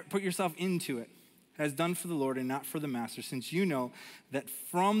 put yourself into it, as done for the Lord and not for the master, since you know that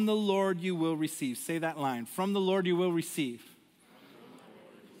from the Lord you will receive. Say that line. From the Lord you will receive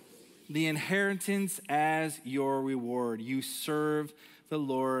the inheritance as your reward. You serve the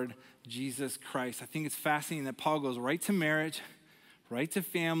Lord Jesus Christ. I think it's fascinating that Paul goes right to marriage, right to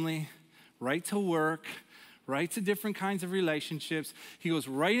family, right to work, right to different kinds of relationships. He goes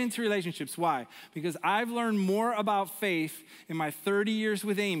right into relationships. Why? Because I've learned more about faith in my 30 years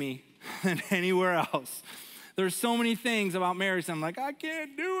with Amy than anywhere else. There's so many things about marriage I'm like, I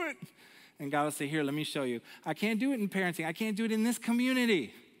can't do it. And God will say, here, let me show you. I can't do it in parenting. I can't do it in this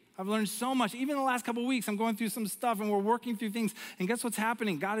community. I've learned so much. Even the last couple of weeks, I'm going through some stuff and we're working through things. And guess what's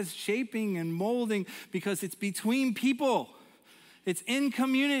happening? God is shaping and molding because it's between people. It's in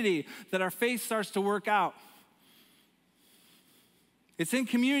community that our faith starts to work out. It's in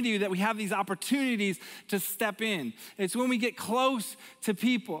community that we have these opportunities to step in. It's when we get close to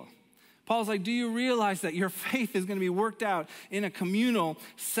people. Paul's like, do you realize that your faith is going to be worked out in a communal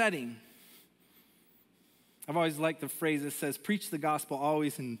setting? I've always liked the phrase that says, preach the gospel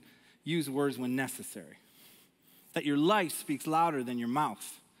always and use words when necessary. That your life speaks louder than your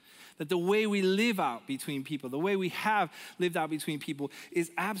mouth. That the way we live out between people, the way we have lived out between people is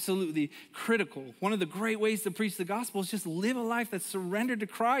absolutely critical. One of the great ways to preach the gospel is just live a life that's surrendered to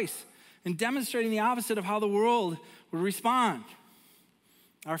Christ and demonstrating the opposite of how the world would respond.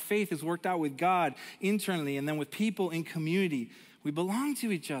 Our faith is worked out with God internally and then with people in community. We belong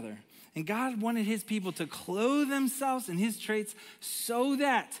to each other. And God wanted his people to clothe themselves in his traits so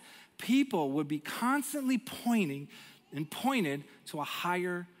that people would be constantly pointed to a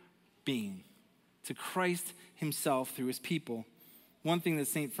higher being, to Christ himself through his people. One thing that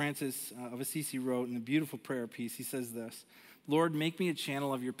St. Francis of Assisi wrote in a beautiful prayer piece, he says this, Lord, make me a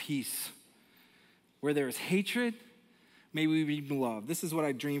channel of your peace. Where there is hatred, may we be loved. This is what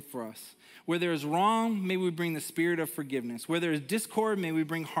I dream for us. Where there is wrong, may we bring the spirit of forgiveness. Where there is discord, may we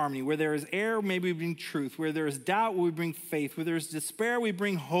bring harmony. Where there is error, may we bring truth. Where there is doubt, we bring faith. Where there is despair, we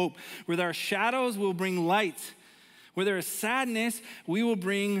bring hope. Where there are shadows, we'll bring light. Where there is sadness, we will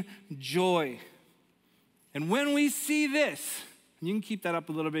bring joy. And when we see this, and you can keep that up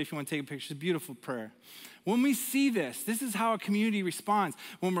a little bit if you want to take a picture. It's a beautiful prayer. When we see this is how a community responds.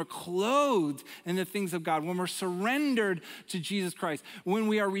 When we're clothed in the things of God, when we're surrendered to Jesus Christ, when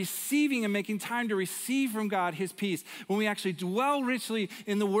we are receiving and making time to receive from God his peace, when we actually dwell richly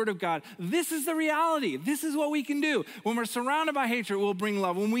in the word of God, this is the reality. This is what we can do. When we're surrounded by hatred, we'll bring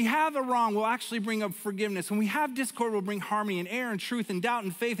love. When we have a wrong, we'll actually bring up forgiveness. When we have discord, we'll bring harmony and air and truth and doubt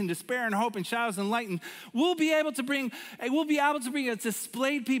and faith and despair and hope and shadows and light. And we'll be able to bring a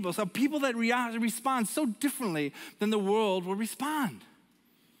displayed people, so people that respond so differently than the world will respond.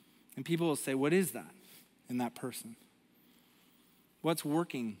 And people will say, what is that in that person? What's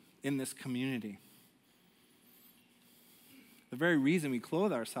working in this community? The very reason we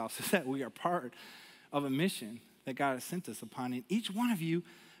clothe ourselves is that we are part of a mission that God has sent us upon. And each one of you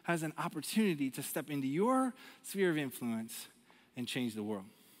has an opportunity to step into your sphere of influence and change the world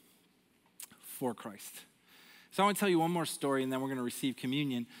for Christ. So I want to tell you one more story, and then we're going to receive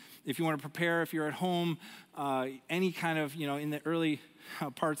communion. If you want to prepare, if you're at home, any kind of, in the early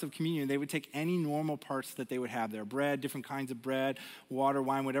parts of communion, they would take any normal parts that they would have there, bread, different kinds of bread, water,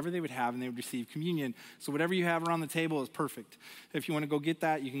 wine, whatever they would have, and they would receive communion. So whatever you have around the table is perfect. If you want to go get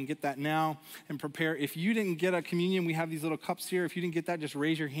that, you can get that now and prepare. If you didn't get a communion, we have these little cups here. If you didn't get that, just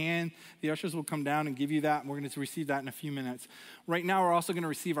raise your hand. The ushers will come down and give you that, and we're going to receive that in a few minutes. Right now, we're also going to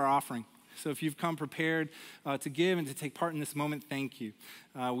receive our offering. So if you've come prepared to give and to take part in this moment, thank you.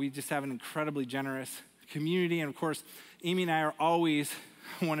 We just have an incredibly generous community. And of course, Amy and I are always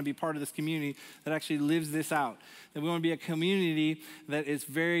want to be part of this community that actually lives this out. That we want to be a community that is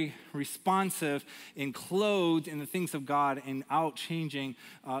very responsive and clothed in the things of God and out changing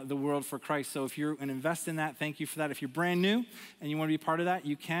the world for Christ. So if you're going to invest in that, thank you for that. If you're brand new and you want to be part of that,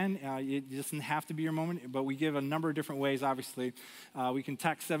 you can. It doesn't have to be your moment, but we give a number of different ways, obviously. We can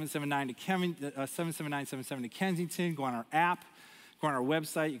text 779 to Kensington, go on our app, go on our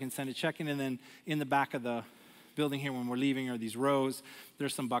website. You can send a check-in, and then in the back of the building here when we're leaving are these rows.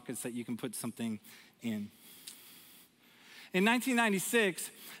 There's some buckets that you can put something in. In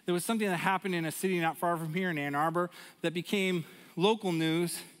 1996, there was something that happened in a city not far from here in Ann Arbor that became local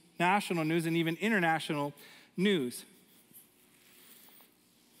news, national news, and even international news.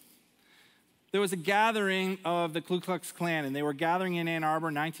 There was a gathering of the Ku Klux Klan, and they were gathering in Ann Arbor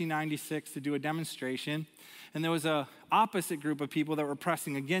in 1996 to do a demonstration. And there was an opposite group of people that were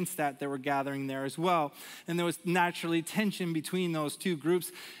pressing against that were gathering there as well. And there was naturally tension between those two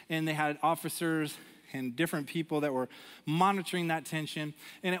groups, and they had officers and different people that were monitoring that tension.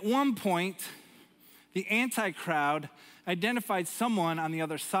 And at one point, the anti-crowd identified someone on the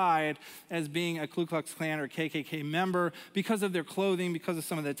other side as being a Ku Klux Klan or KKK member because of their clothing, because of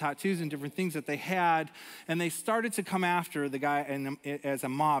some of the tattoos and different things that they had. And they started to come after the guy as a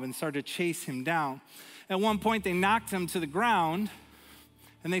mob and started to chase him down. At one point, they knocked him to the ground,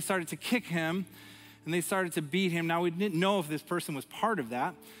 and they started to kick him, and they started to beat him. Now, we didn't know if this person was part of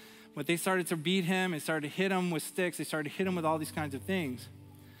that, but they started to beat him and started to hit him with sticks. They started to hit him with all these kinds of things.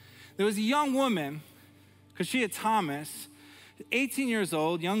 There was a young woman, Kashia Thomas, 18 years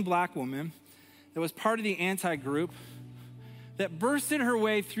old, young black woman, that was part of the anti-group, that bursted her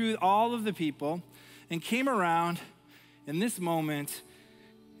way through all of the people and came around in this moment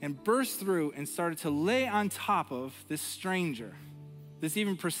and burst through and started to lay on top of this stranger, this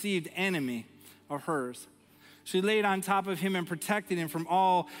even perceived enemy of hers. She laid on top of him and protected him from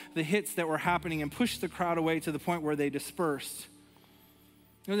all the hits that were happening and pushed the crowd away to the point where they dispersed.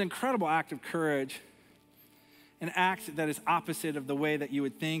 It was an incredible act of courage, an act that is opposite of the way that you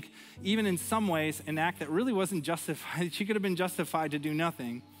would think, even in some ways, an act that really wasn't justified. She could have been justified to do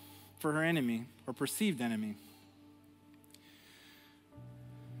nothing for her enemy or perceived enemy.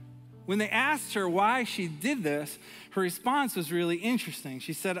 When they asked her why she did this, her response was really interesting.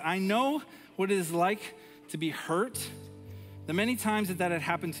 She said, I know what it is like to be hurt. The many times that had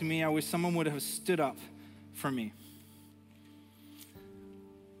happened to me, I wish someone would have stood up for me.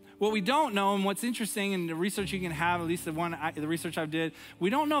 What we don't know, and what's interesting in the research you can have, at least the research I did, we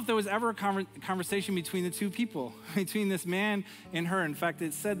don't know if there was ever a conversation between the two people, between this man and her. In fact,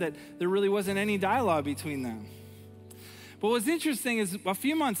 it said that there really wasn't any dialogue between them. But what's interesting is a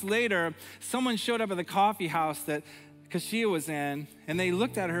few months later, someone showed up at the coffee house that Kashia was in, and they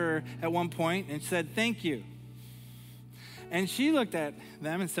looked at her at one point and said, thank you. And she looked at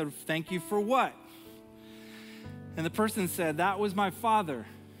them and said, thank you for what? And the person said, that was my father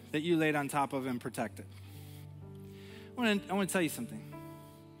that you laid on top of and protected. I want to tell you something.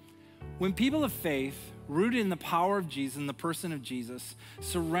 When people of faith, rooted in the power of Jesus and the person of Jesus,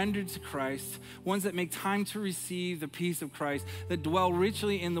 surrendered to Christ, ones that make time to receive the peace of Christ, that dwell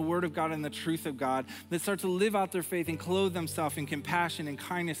richly in the Word of God and the truth of God, that start to live out their faith and clothe themselves in compassion and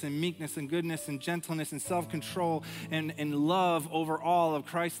kindness and meekness and goodness and gentleness and self-control and love over all of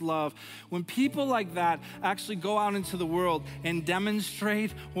Christ's love. When people like that actually go out into the world and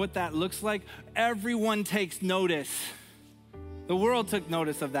demonstrate what that looks like, everyone takes notice. The world took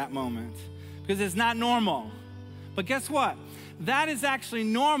notice of that moment. Because it's not normal. But guess what? That is actually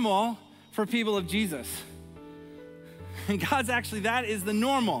normal for people of Jesus. And that is the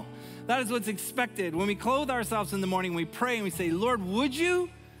normal. That is what's expected. When we clothe ourselves in the morning, we pray and we say, Lord, would you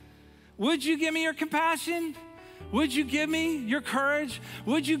give me your compassion? Would you give me your courage?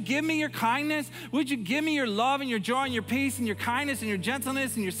 Would you give me your kindness? Would you give me your love and your joy and your peace and your kindness and your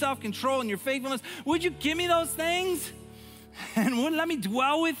gentleness and your self-control and your faithfulness? Would you give me those things? And let me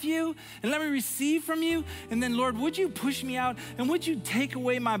dwell with you and let me receive from you. And then, Lord, would you push me out and would you take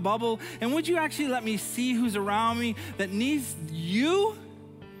away my bubble? And would you actually let me see who's around me that needs you?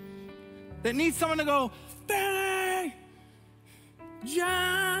 That needs someone to go, Billy,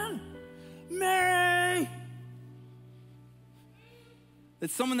 John, Mary.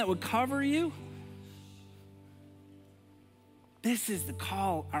 That's someone that would cover you. This is the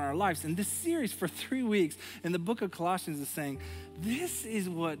call on our lives. And this series for 3 weeks in the book of Colossians is saying, this is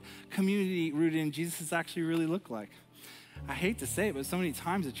what community rooted in Jesus actually really look like. I hate to say it, but so many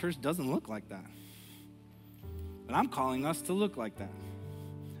times the church doesn't look like that. But I'm calling us to look like that.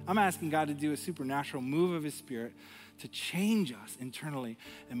 I'm asking God to do a supernatural move of his Spirit to change us internally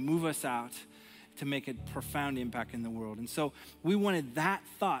and move us out to make a profound impact in the world. And so we wanted that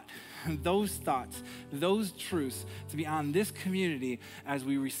thought, those thoughts, those truths to be on this community as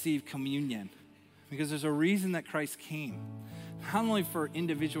we receive communion. Because there's a reason that Christ came. Not only for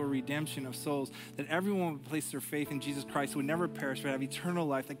individual redemption of souls, that everyone would place their faith in Jesus Christ would never perish but have eternal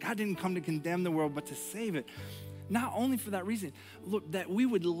life, that God didn't come to condemn the world but to save it. Not only for that reason, look, that we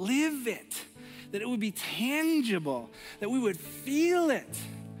would live it, that it would be tangible, that we would feel it,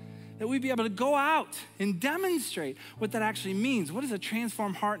 that we'd be able to go out and demonstrate what that actually means. What does a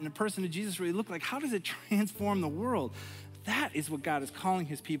transformed heart in the person of Jesus really look like? How does it transform the world? That is what God is calling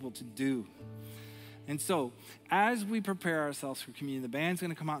his people to do. And so, as we prepare ourselves for communion, the band's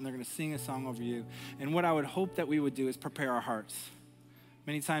going to come out and they're going to sing a song over you. And what I would hope that we would do is prepare our hearts.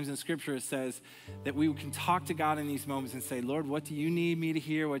 Many times in Scripture it says that we can talk to God in these moments and say, Lord, what do you need me to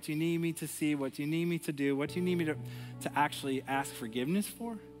hear? What do you need me to see? What do you need me to do? What do you need me to actually ask forgiveness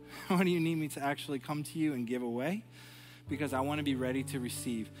for? What do you need me to actually come to you and give away? Because I want to be ready to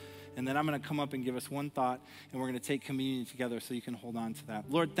receive. And then I'm going to come up and give us one thought, and we're going to take communion together so you can hold on to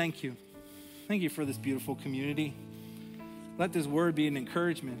that. Lord, thank you. Thank you for this beautiful community. Let this word be an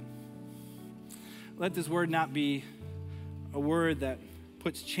encouragement. Let this word not be a word that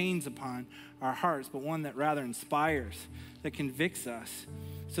puts chains upon our hearts, but one that rather inspires, that convicts us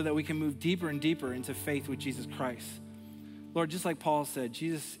so that we can move deeper and deeper into faith with Jesus Christ. Lord, just like Paul said,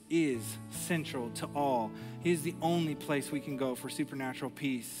 Jesus is central to all. He is the only place we can go for supernatural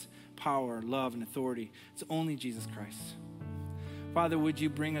peace, power, love, and authority. It's only Jesus Christ. Father, would you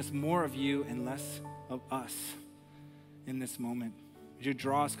bring us more of you and less of us in this moment? Would you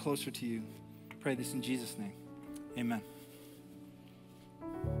draw us closer to you? I pray this in Jesus' name. Amen.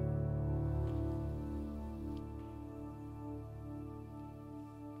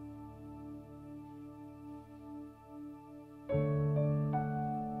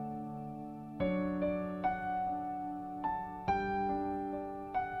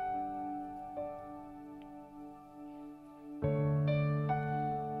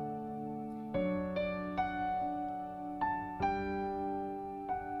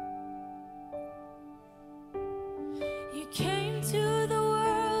 You came to the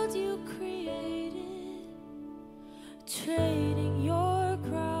world you created, trading your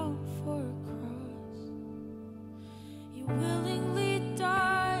crown for a cross. You willingly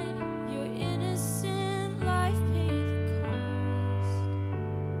died, your innocent life paid the cost.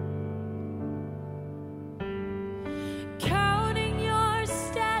 Counting your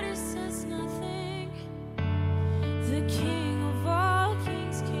status as nothing, the King of all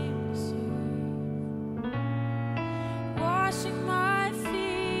kings came to serve. Washing my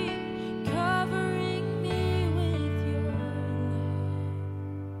feet, covering me with your love.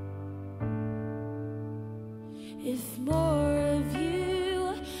 If more of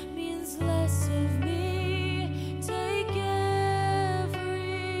you means less of me, take everything.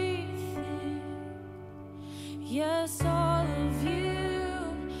 Yes, all of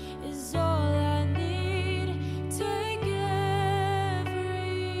you is all I need. Take everything.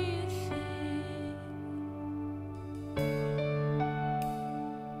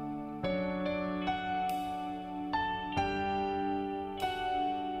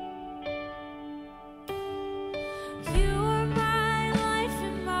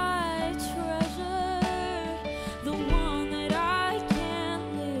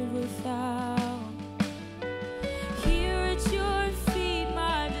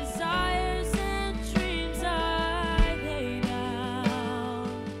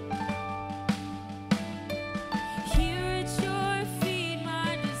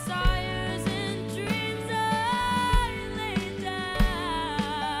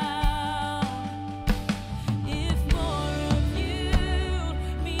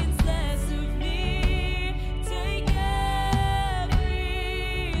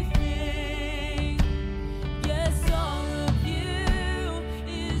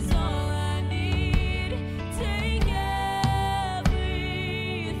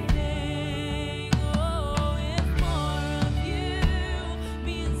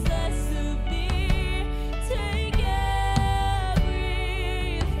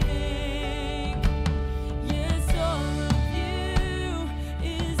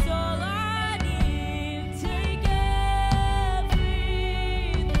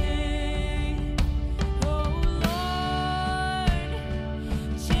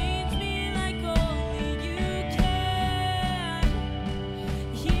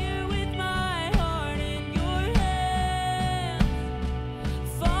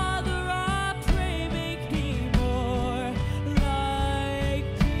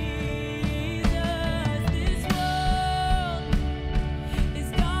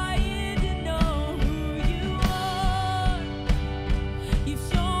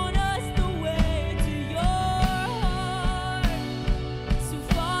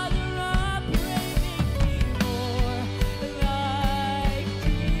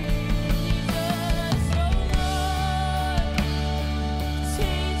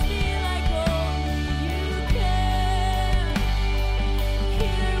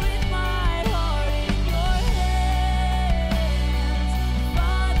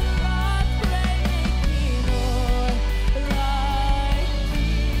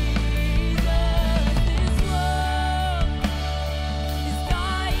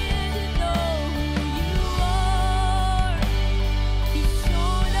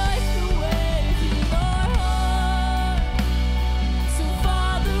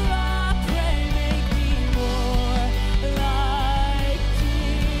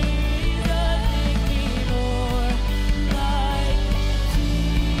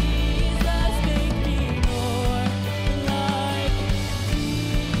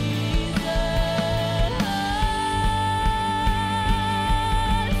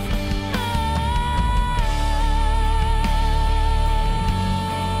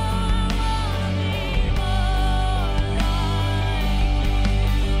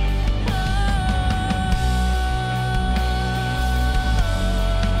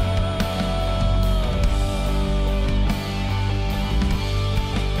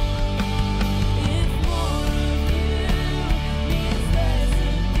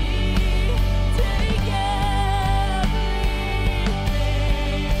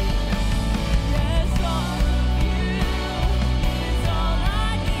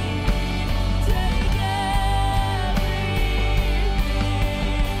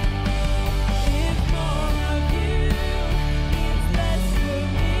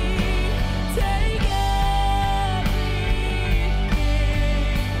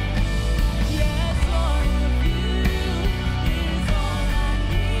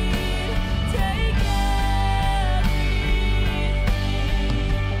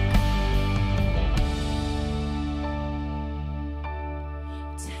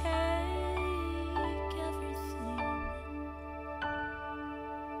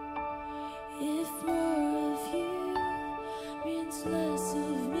 If more of you means less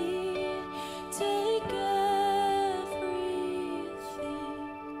of me, take everything.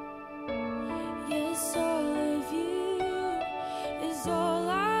 Yes, all of you is all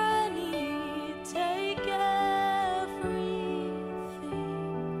I need. Take everything.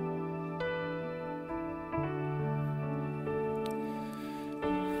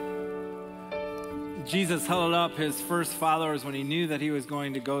 Jesus held up his first followers when he knew that he was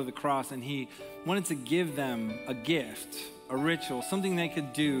going to go to the cross, and he wanted to give them a gift, a ritual, something they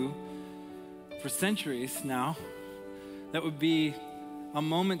could do for centuries now that would be a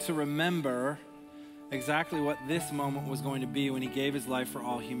moment to remember exactly what this moment was going to be when he gave his life for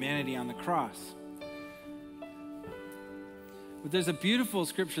all humanity on the cross. But there's a beautiful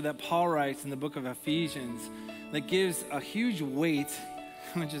scripture that Paul writes in the book of Ephesians that gives a huge weight,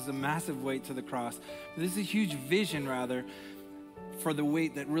 which is a massive weight to the cross. But this is a huge vision, rather, for the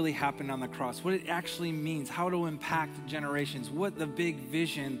weight that really happened on the cross, what it actually means, how it will impact generations, what the big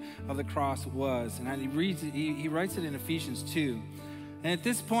vision of the cross was. And he writes it in Ephesians 2. And at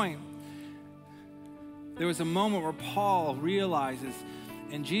this point, there was a moment where Paul realizes,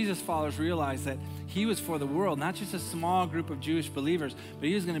 and Jesus' followers realized, that he was for the world, not just a small group of Jewish believers, but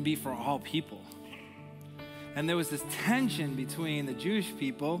he was going to be for all people. And there was this tension between the Jewish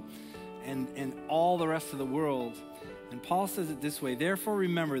people and all the rest of the world. And Paul says it this way: therefore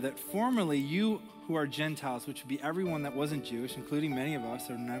remember that formerly you who are Gentiles, which would be everyone that wasn't Jewish, including many of us,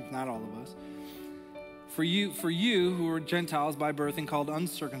 or not all of us, for you who were Gentiles by birth and called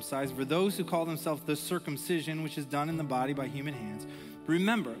uncircumcised, for those who call themselves the circumcision which is done in the body by human hands,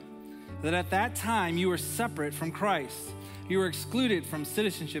 remember that at that time you were separate from Christ. You were excluded from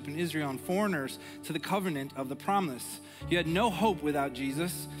citizenship in Israel and foreigners to the covenant of the promise. You had no hope without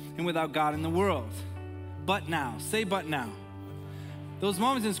Jesus and without God in the world. But now, say but now. Those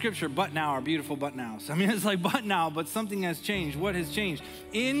moments in scripture, but now, are beautiful but nows. I mean, it's like but now, but something has changed. What has changed?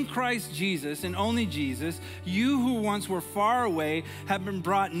 In Christ Jesus and only Jesus, you who once were far away have been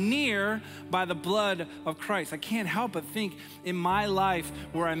brought near by the blood of Christ. I can't help but think in my life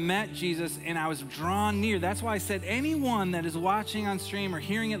where I met Jesus and I was drawn near. That's why I said anyone that is watching on stream or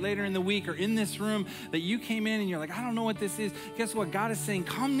hearing it later in the week or in this room that you came in and you're like, I don't know what this is. Guess what? God is saying,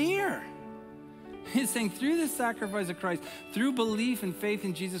 come near. He's saying through the sacrifice of Christ, through belief and faith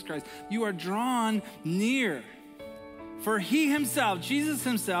in Jesus Christ, you are drawn near. For he himself, Jesus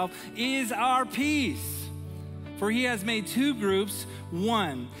himself, is our peace. For he has made two groups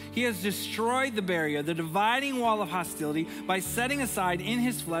one. He has destroyed the barrier, the dividing wall of hostility, by setting aside in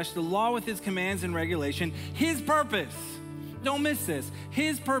his flesh the law with its commands and regulation. His purpose, don't miss this,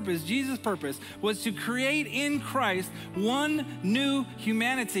 his purpose, Jesus' purpose, was to create in Christ one new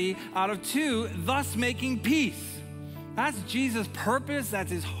humanity out of two, thus making peace. That's Jesus' purpose,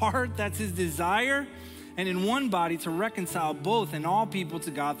 that's his heart, that's his desire. And in one body to reconcile both and all people to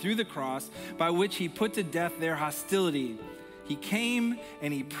God through the cross, by which he put to death their hostility. He came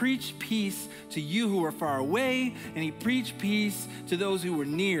and he preached peace to you who were far away, and he preached peace to those who were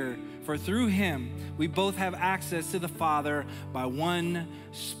near. For through him, we both have access to the Father by one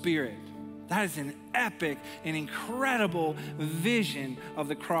Spirit. That is an epic and incredible vision of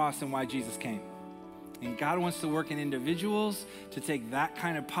the cross and why Jesus came. And God wants to work in individuals to take that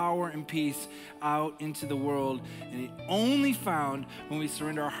kind of power and peace out into the world. And it only found when we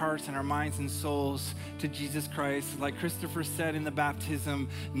surrender our hearts and our minds and souls to Jesus Christ. Like Christopher said in the baptism,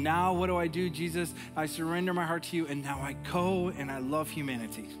 now what do I do, Jesus? I surrender my heart to you, and now I go and I love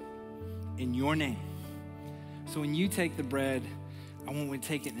humanity in your name. So when you take the bread, I want you to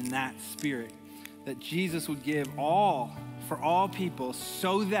take it in that spirit, that Jesus would give all for all people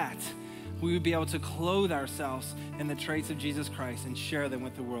so that we would be able to clothe ourselves in the traits of Jesus Christ and share them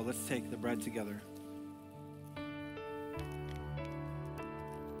with the world. Let's take the bread together.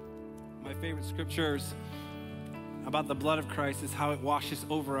 My favorite scriptures about the blood of Christ is how it washes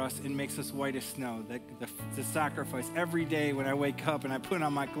over us and makes us white as snow. The sacrifice every day when I wake up and I put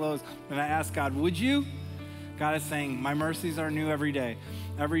on my clothes and I ask God, would you? God is saying, my mercies are new every day.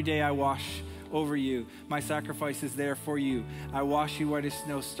 Every day I wash over you. My sacrifice is there for you. I wash you white as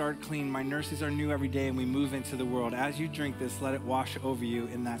snow. Start clean. My mercies are new every day, and we move into the world. As you drink this, let it wash over you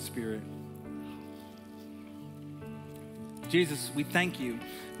in that spirit. Jesus, we thank you.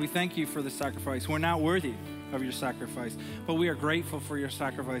 We thank you for the sacrifice. We're not worthy. of your sacrifice. But we are grateful for your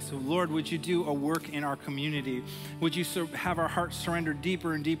sacrifice. So Lord, would you do a work in our community? Would you have our hearts surrender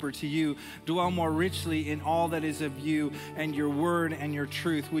deeper and deeper to you, dwell more richly in all that is of you and your word and your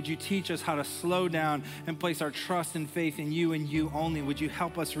truth? Would you teach us how to slow down and place our trust and faith in you and you only? Would you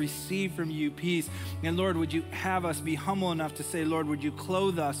help us receive from you peace? And Lord, would you have us be humble enough to say, Lord, would you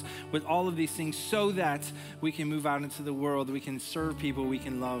clothe us with all of these things so that we can move out into the world, we can serve people, we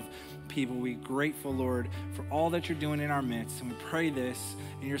can love people. We're grateful, Lord, for all that you're doing in our midst. And we pray this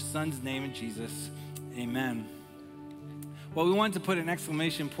in your son's name, in Jesus. Amen. Well, we wanted to put an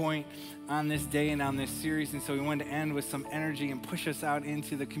exclamation point on this day and on this series, and so we wanted to end with some energy and push us out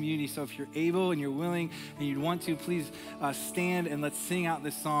into the community. So if you're able and you're willing and you'd want to, please stand and let's sing out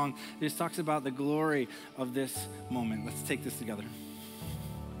this song. This talks about the glory of this moment. Let's take this together.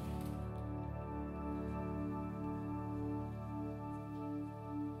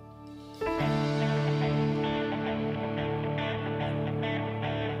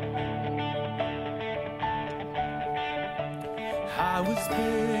 I was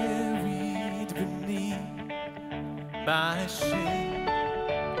buried beneath my shame.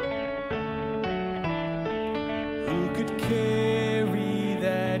 Who could carry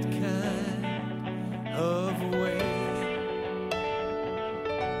that kind of weight?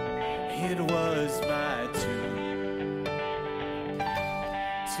 It was my tomb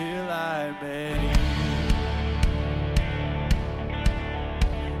till I met you.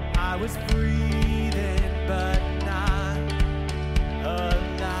 I was breathing, but not alive.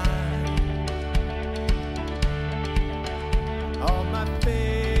 All my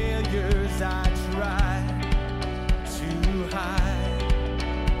failures I tried to hide.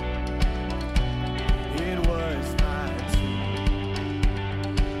 It was my tomb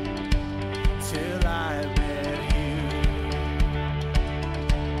till I met you.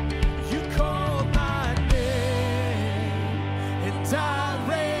 You called my name and I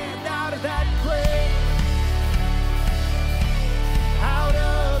ran out of that grave. Out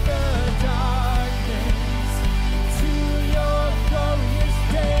of the darkness to your glorious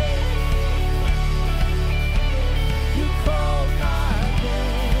day. You called my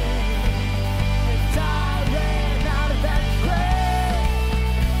name, and I ran out of that grave.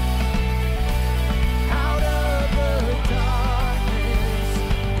 Out of the darkness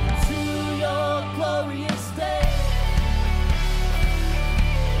to your glorious day.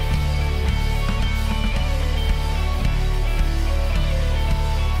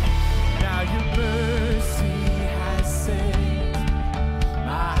 Now your mercy has saved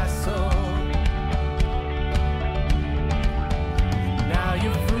my soul. Now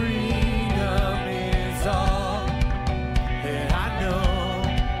your freedom is all that I know.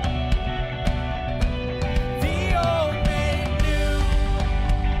 The old man knew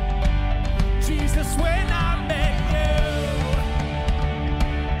Jesus when I met you.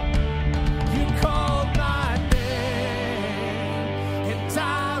 You called my name and I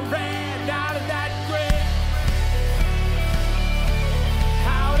ran out of that grave.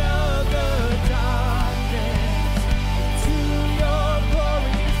 Out of the darkness to your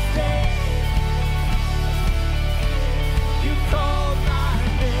glorious day. You called my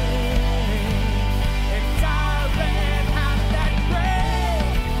name and I ran out of that grave.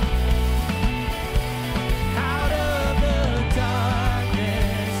 Out of the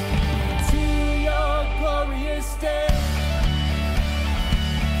darkness to your glorious day.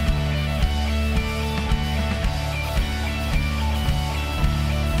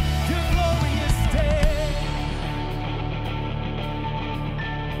 Your glorious day.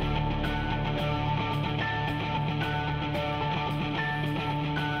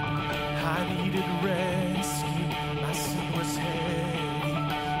 I needed rescue, my sin was heavy.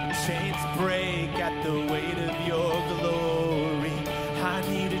 Chains break at the weight of your glory. I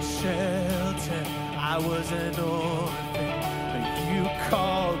needed shelter, I was an orphan, but you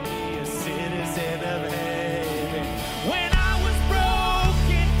called me a citizen of heaven. When I was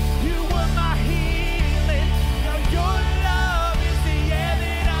broken, you were my healing. Now your love is the air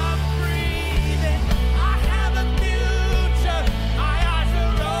that I'm breathing. I have a future, my eyes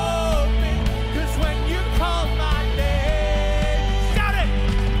are open, 'cause when you called my name, shout it,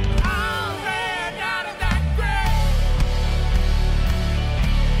 I ran out of that grave.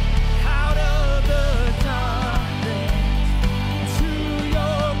 Out of the darkness to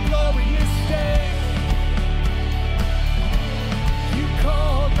your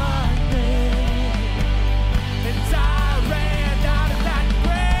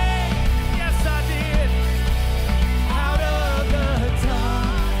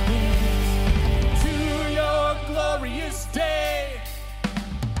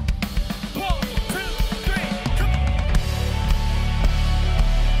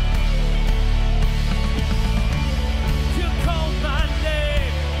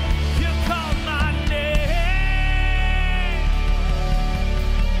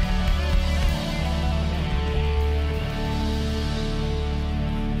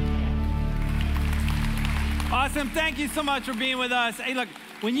Awesome. Thank you so much for being with us. Hey, look,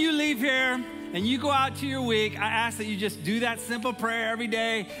 when you leave here and you go out to your week, I ask that you just do that simple prayer every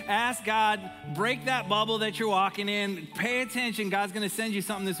day. Ask God, break that bubble that you're walking in. Pay attention. God's going to send you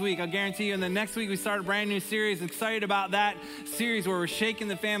something this week. I'll guarantee you. And then next week, we start a brand new series. I'm excited about that series where we're shaking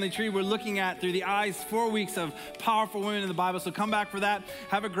the family tree. We're looking at, through the eyes, 4 weeks of powerful women in the Bible. So come back for that.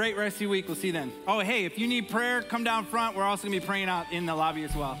 Have a great rest of your week. We'll see you then. Oh, hey, if you need prayer, come down front. We're also going to be praying out in the lobby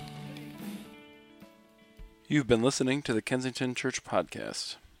as well. You've been listening to the Kensington Church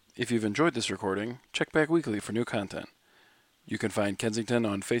Podcast. If you've enjoyed this recording, check back weekly for new content. You can find Kensington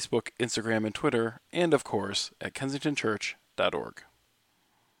on Facebook, Instagram, and Twitter, and of course at kensingtonchurch.org.